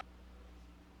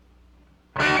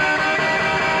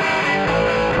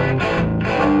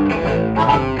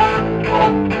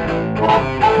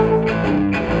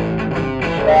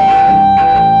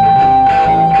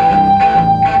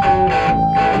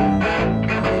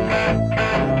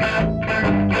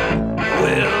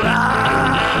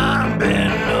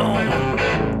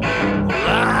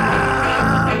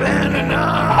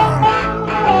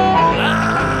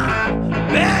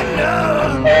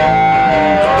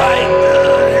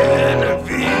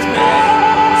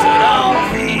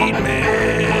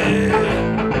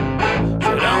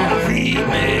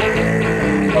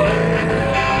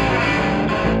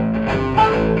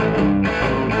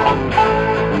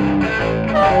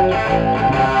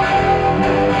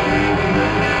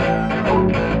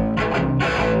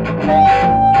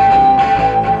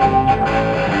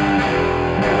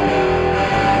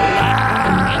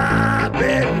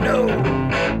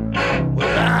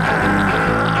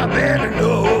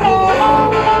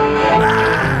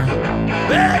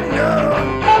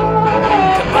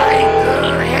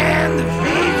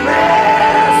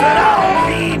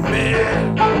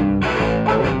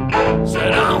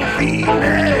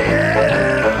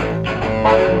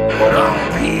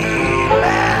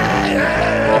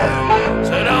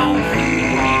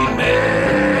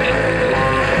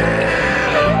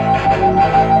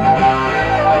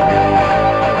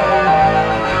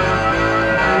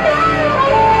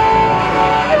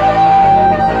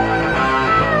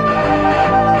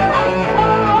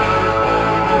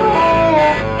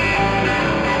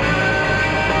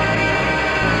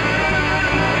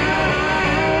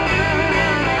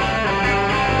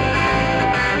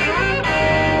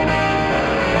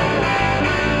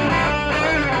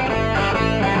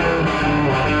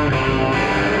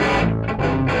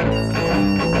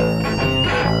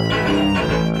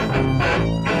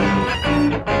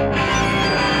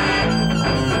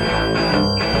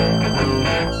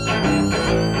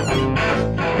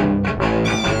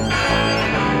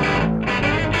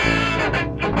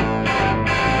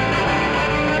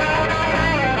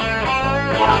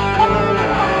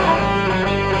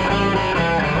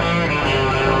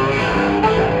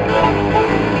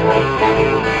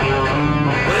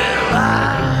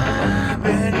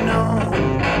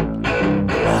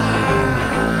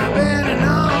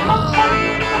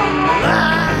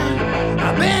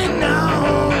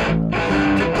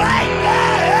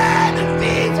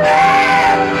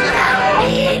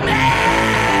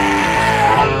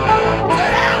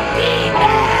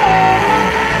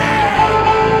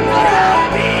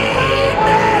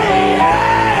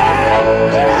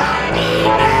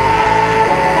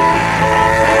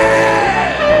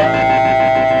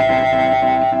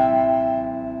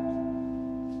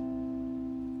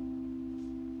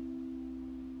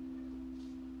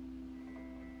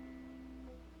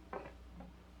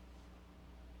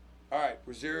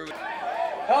 here.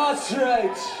 That's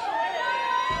right.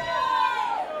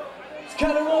 It's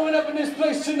kind of warming up in this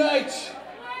place tonight.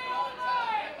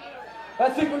 I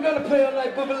think we're gonna play all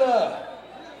night Bubala.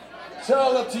 It's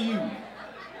all up to you.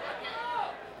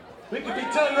 We could be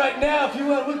done right now if you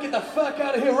want. We'll get the fuck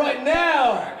out of here right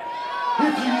now.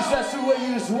 If that's the way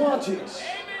you just want it.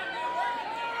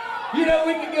 You know,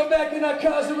 we can go back in our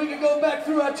cars and we can go back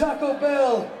through our Taco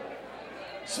Bell.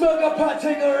 Smoke our pot,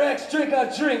 take our X, drink our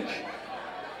drink.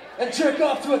 And jerk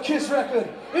off to a Kiss record.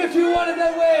 If you want it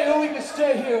that way, or we can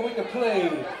stay here and we can play.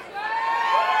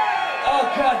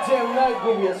 Oh, goddamn right,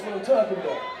 baby, that's what I'm talking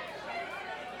about.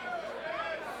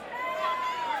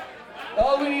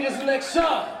 All we need is the next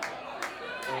song.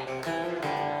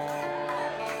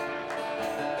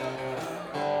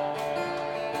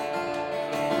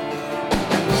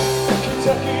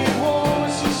 Kentucky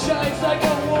woman, she shines like a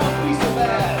warm piece of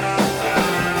ass.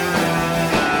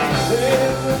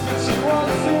 Everything she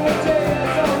wants in a day,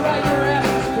 that's alright, your ass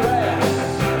is grass.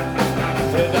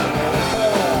 And I'm gonna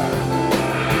her,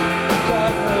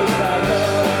 God knows I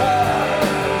love her.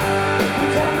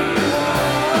 Kentucky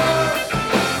woman,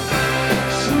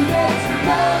 she gets to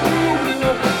know you,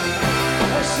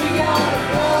 and she gotta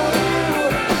know you.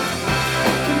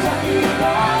 Kentucky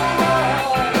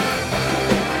woman,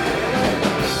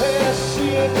 yeah, she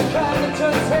ain't the kind that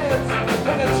turns heads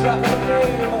when it's drop her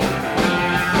name.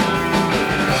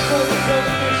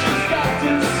 She's got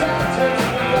inside, turns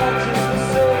me on just the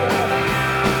same.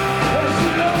 And she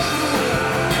knows me,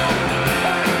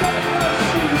 I know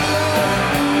she loves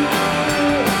me.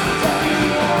 Kentucky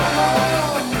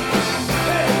woman,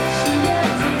 hey, she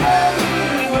gets to know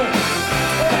you.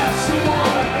 Yeah, she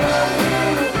wanna know you.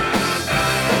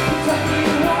 Kentucky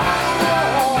woman, I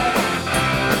don't want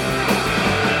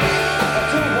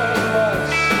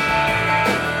much.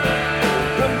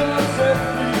 The Lord set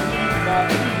me my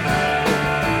feet.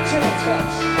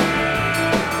 Touch.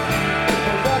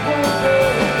 But that won't go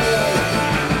away.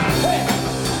 Hey,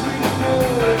 sweet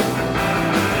boy.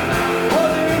 Oh,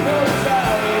 there ain't no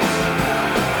doubt.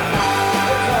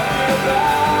 We're talking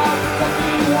about Kentucky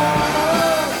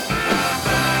woman.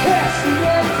 Yeah, she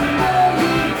gets to know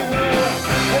you.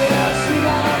 Yeah, she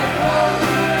wanna know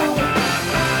you.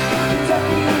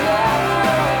 Kentucky woman.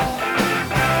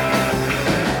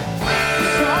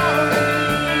 Sorry.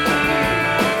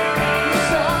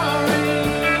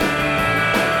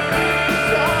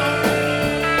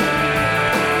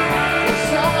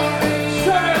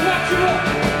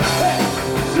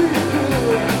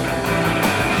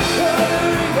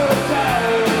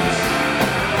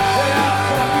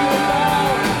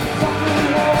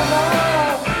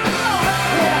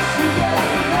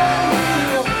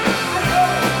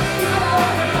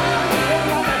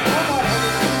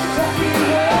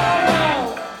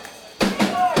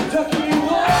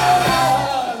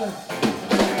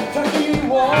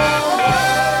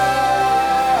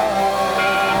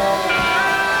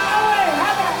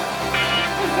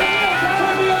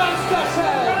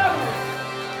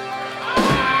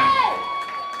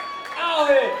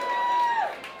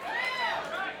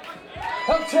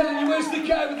 I'm telling you, where's the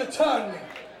guy with the tongue?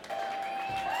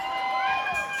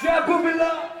 Yeah,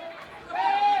 Bubala.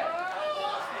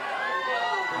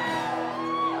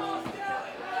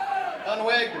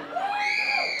 Unwigged.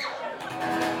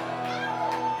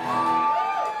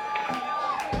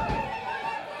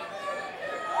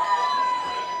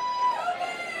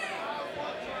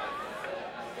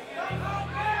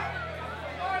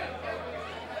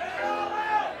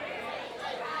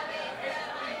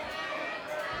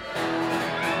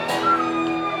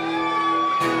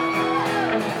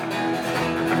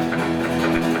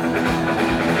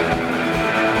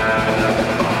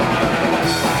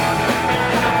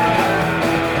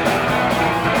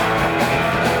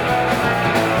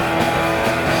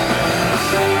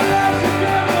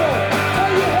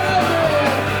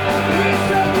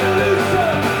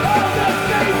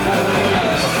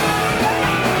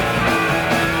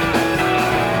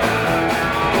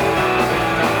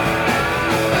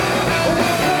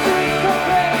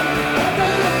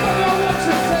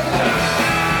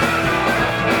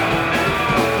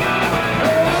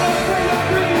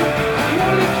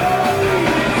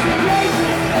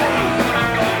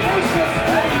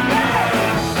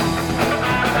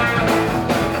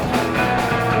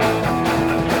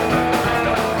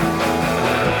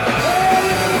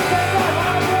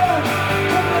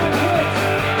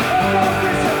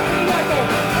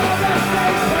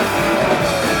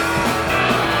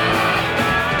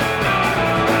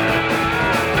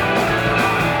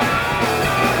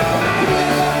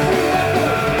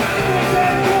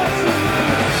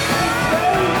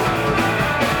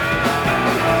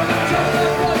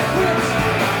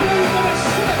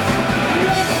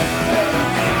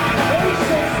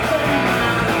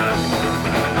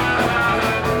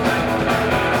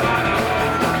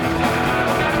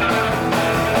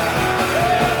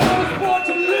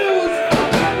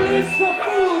 is for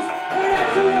fools, and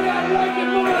that's the way I like it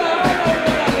more than I know what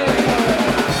I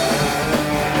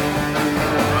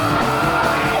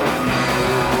live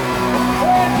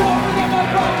for. And don't forget my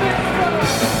bar mitzvah.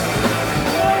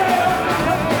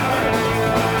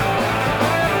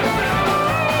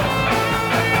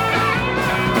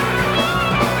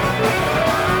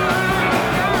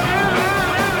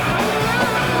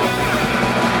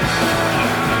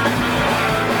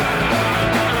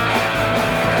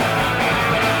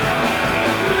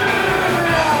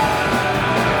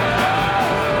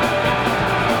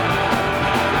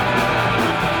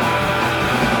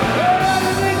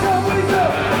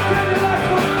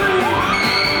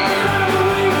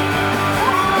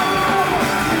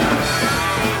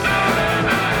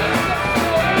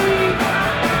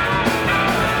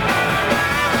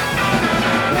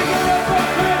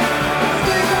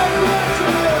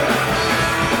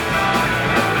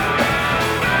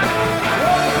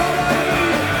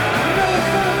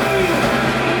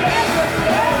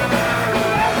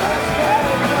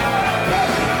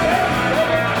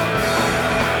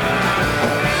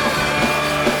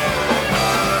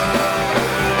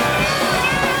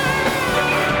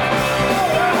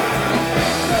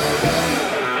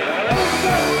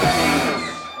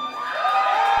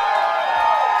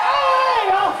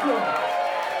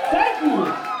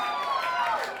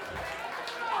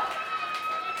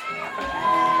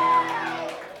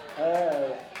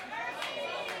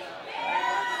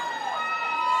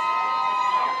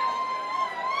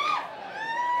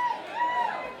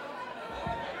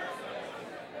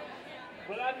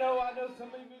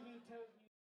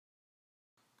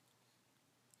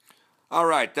 All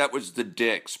right, that was the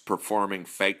Dicks performing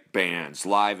Fake Bands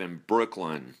live in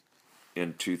Brooklyn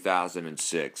in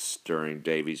 2006 during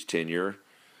Davy's tenure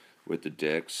with the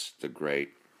Dicks, the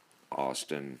great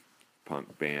Austin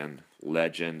punk band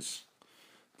legends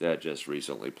that just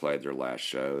recently played their last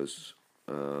shows,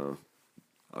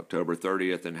 October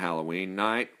 30th and Halloween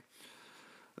night.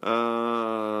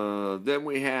 Then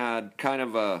we had kind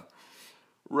of a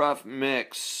rough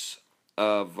mix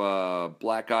of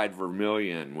Black-Eyed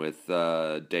Vermilion with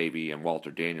Davy and Walter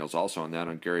Daniels. Also on that,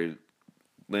 on Gary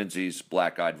Lindsay's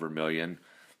Black-Eyed Vermilion,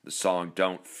 the song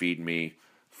Don't Feed Me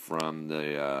from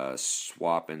the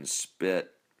Swap and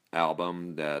Spit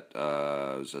album that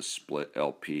was a split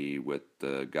LP with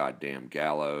the Goddamn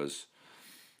Gallows.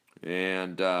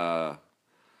 And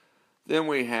then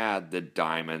we had the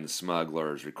Diamond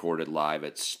Smugglers recorded live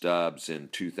at Stubbs in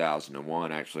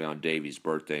 2001, actually on Davy's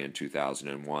birthday in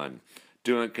 2001,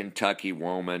 doing Kentucky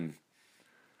Woman,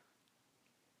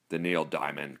 the Neil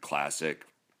Diamond classic,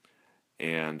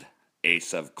 and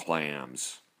Ace of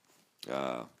Clams.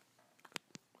 I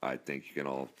think you can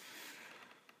all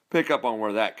pick up on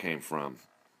where that came from.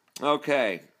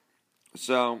 Okay,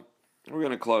 so we're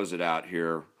going to close it out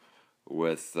here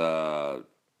with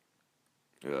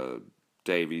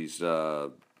Davy's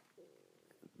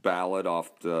ballad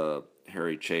off the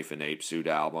Harry Chafin Ape Suit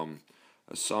album,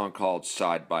 a song called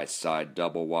Side by Side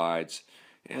Double Wides,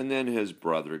 and then his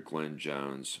brother Glenn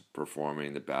Jones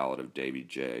performing the ballad of Davy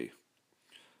J.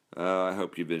 I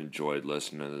hope you've enjoyed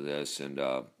listening to this, and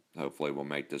hopefully we'll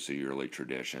make this a yearly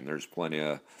tradition. There's plenty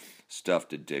of stuff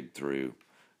to dig through,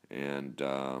 and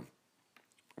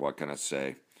what can I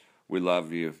say? We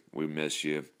love you, we miss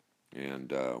you,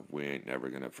 and we ain't never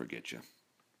going to forget you.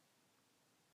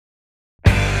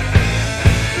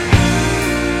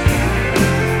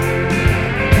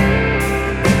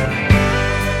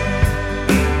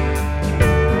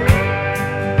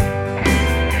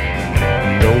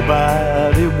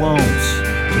 Nobody wants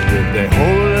to live their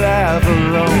whole life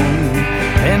alone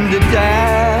and to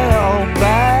die all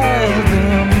by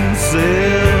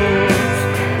themselves.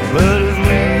 But as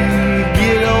we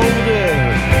get older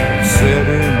and set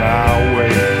in our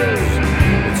ways,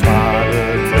 it's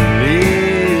harder to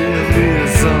live with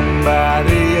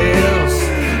somebody else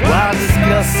while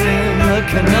discussing the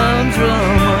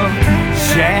conundrum of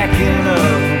shacking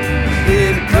up.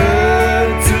 It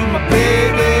occurred to my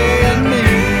baby and me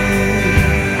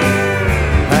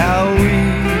how we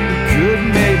could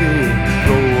maybe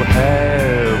cohabitate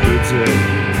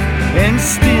and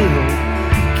still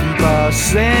keep our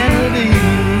sanity.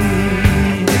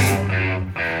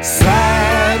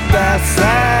 Side by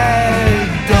side,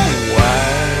 don't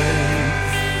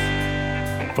wife,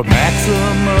 for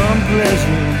maximum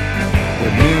pleasure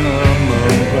with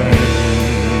minimum pain.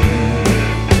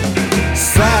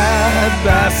 Side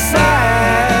by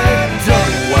side,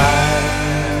 don't wife,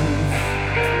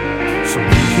 so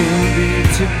we can be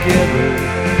together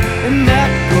and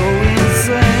not go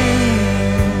insane.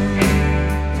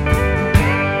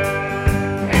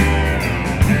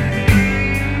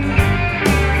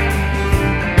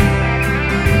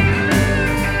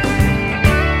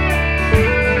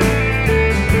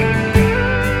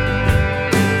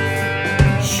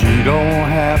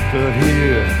 could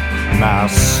hear my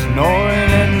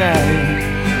snoring at night,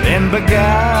 and by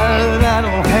God, I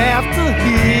don't have to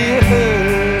hear her.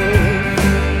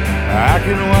 I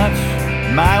can watch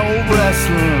my old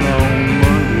wrestling on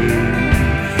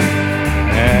Mondays,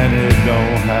 and it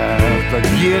don't have to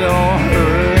get on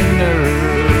her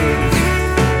nerves.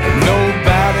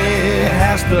 Nobody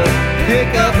has to pick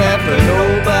up after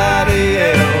nobody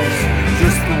else,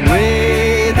 just the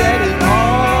way that it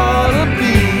ought to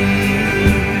be.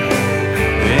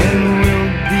 And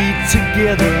we'll be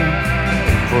together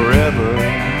forever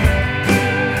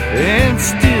and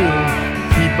still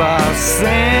keep our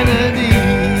sanity.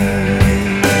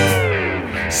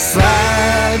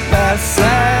 Side by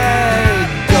side,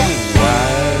 double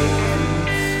wide,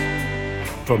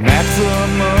 for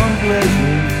maximum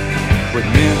pleasure with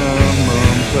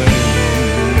minimum pain.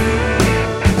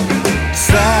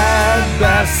 Side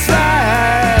by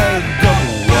side,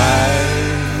 double wide,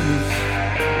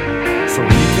 so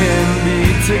we can be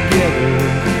together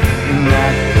and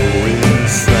not go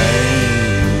insane.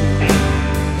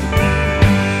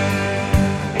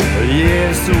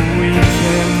 Yes, so we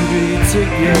can be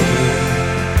together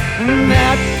and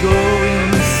not go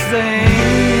insane.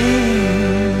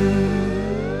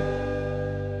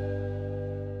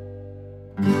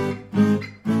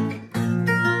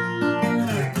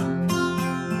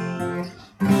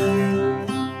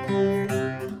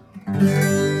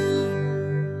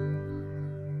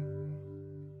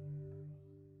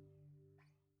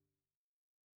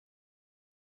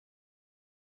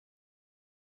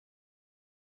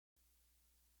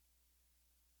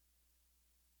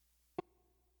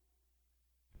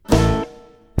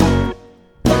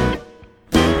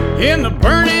 In the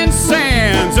burning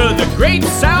sands of the great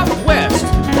Southwest,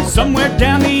 somewhere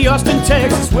down the Austin,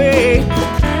 Texas way,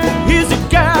 here's a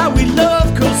guy we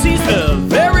love cause he's the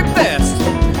very best,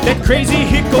 that crazy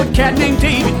hick-old cat named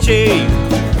Davy J.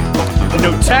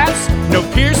 No tats, no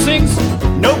piercings,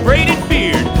 no braided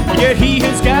beard, yet he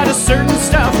has got a certain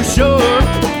style for sure.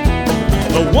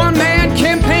 A one-man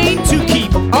campaign to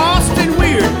keep Austin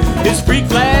weird, his freak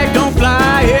flag don't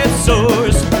fly, it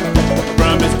soars.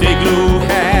 From his Day-Glo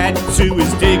hat to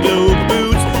his Day-Glo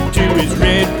boots, to his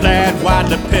red plaid white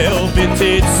lapel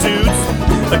vintage suits,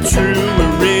 a true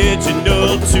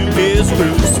original to his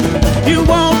roots. You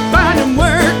won't find him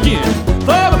working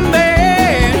for the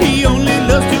man, he only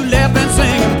loves to laugh and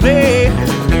sing and play.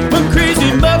 One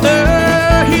crazy mother,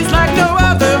 he's like no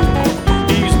other,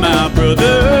 he's my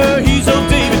brother, he's old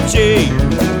David J.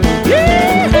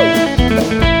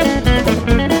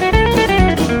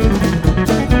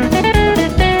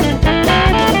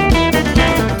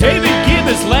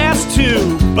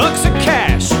 $2 of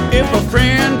cash if a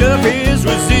friend of his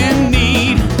was in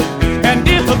need, and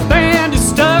if a band is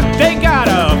stuck they got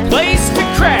a place to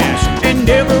crash and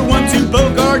never want to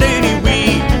bogart any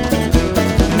weed.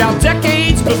 Now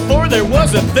decades before there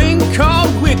was a thing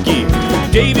called Wiki,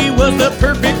 Davy was the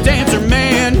perfect answer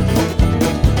man.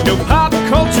 No pop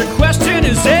culture question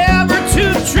is ever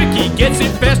too tricky, gets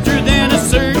it faster than a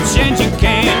search engine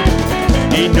can.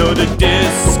 He know the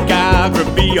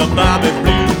discography of Bobby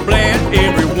Blue Bland,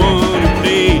 everyone who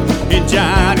played in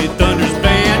Johnny Thunder's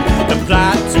band, the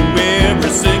plot to every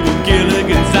single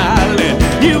Gilligan's Island.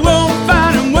 You won't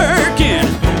find him working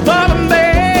for the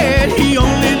man, he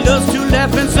only loves to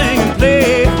laugh and sing and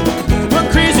play.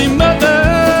 One crazy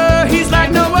mother, he's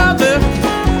like no other,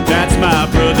 that's my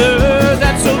brother,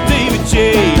 that's old David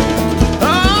J.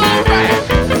 All right.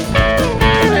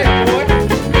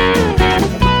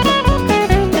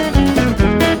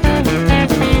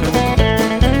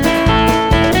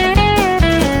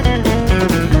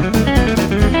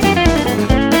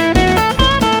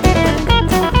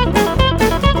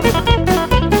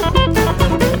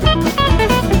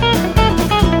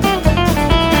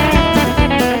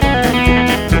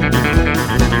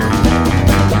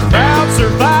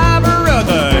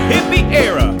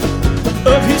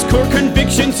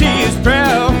 He is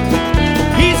proud.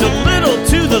 He's a little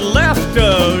to the left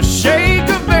of Che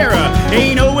Guevara.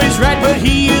 Ain't always right, but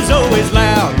he is always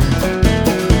loud.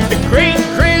 The great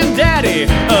granddaddy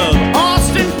of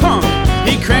Austin punk.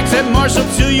 He cranks that Marshall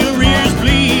till your ears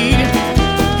bleed.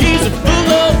 He's full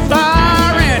of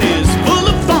fire and is full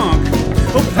of funk.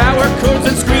 Oh, power chords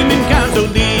and screaming gonzo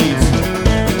leads.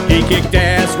 He kicked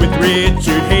ass with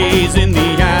Richard Hayes in the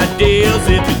ideals.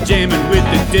 If you're jamming with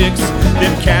the Dicks,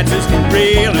 them cats is for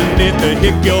real. And if the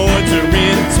hickoids are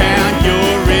in town,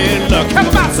 you're in luck. How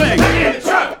about saying?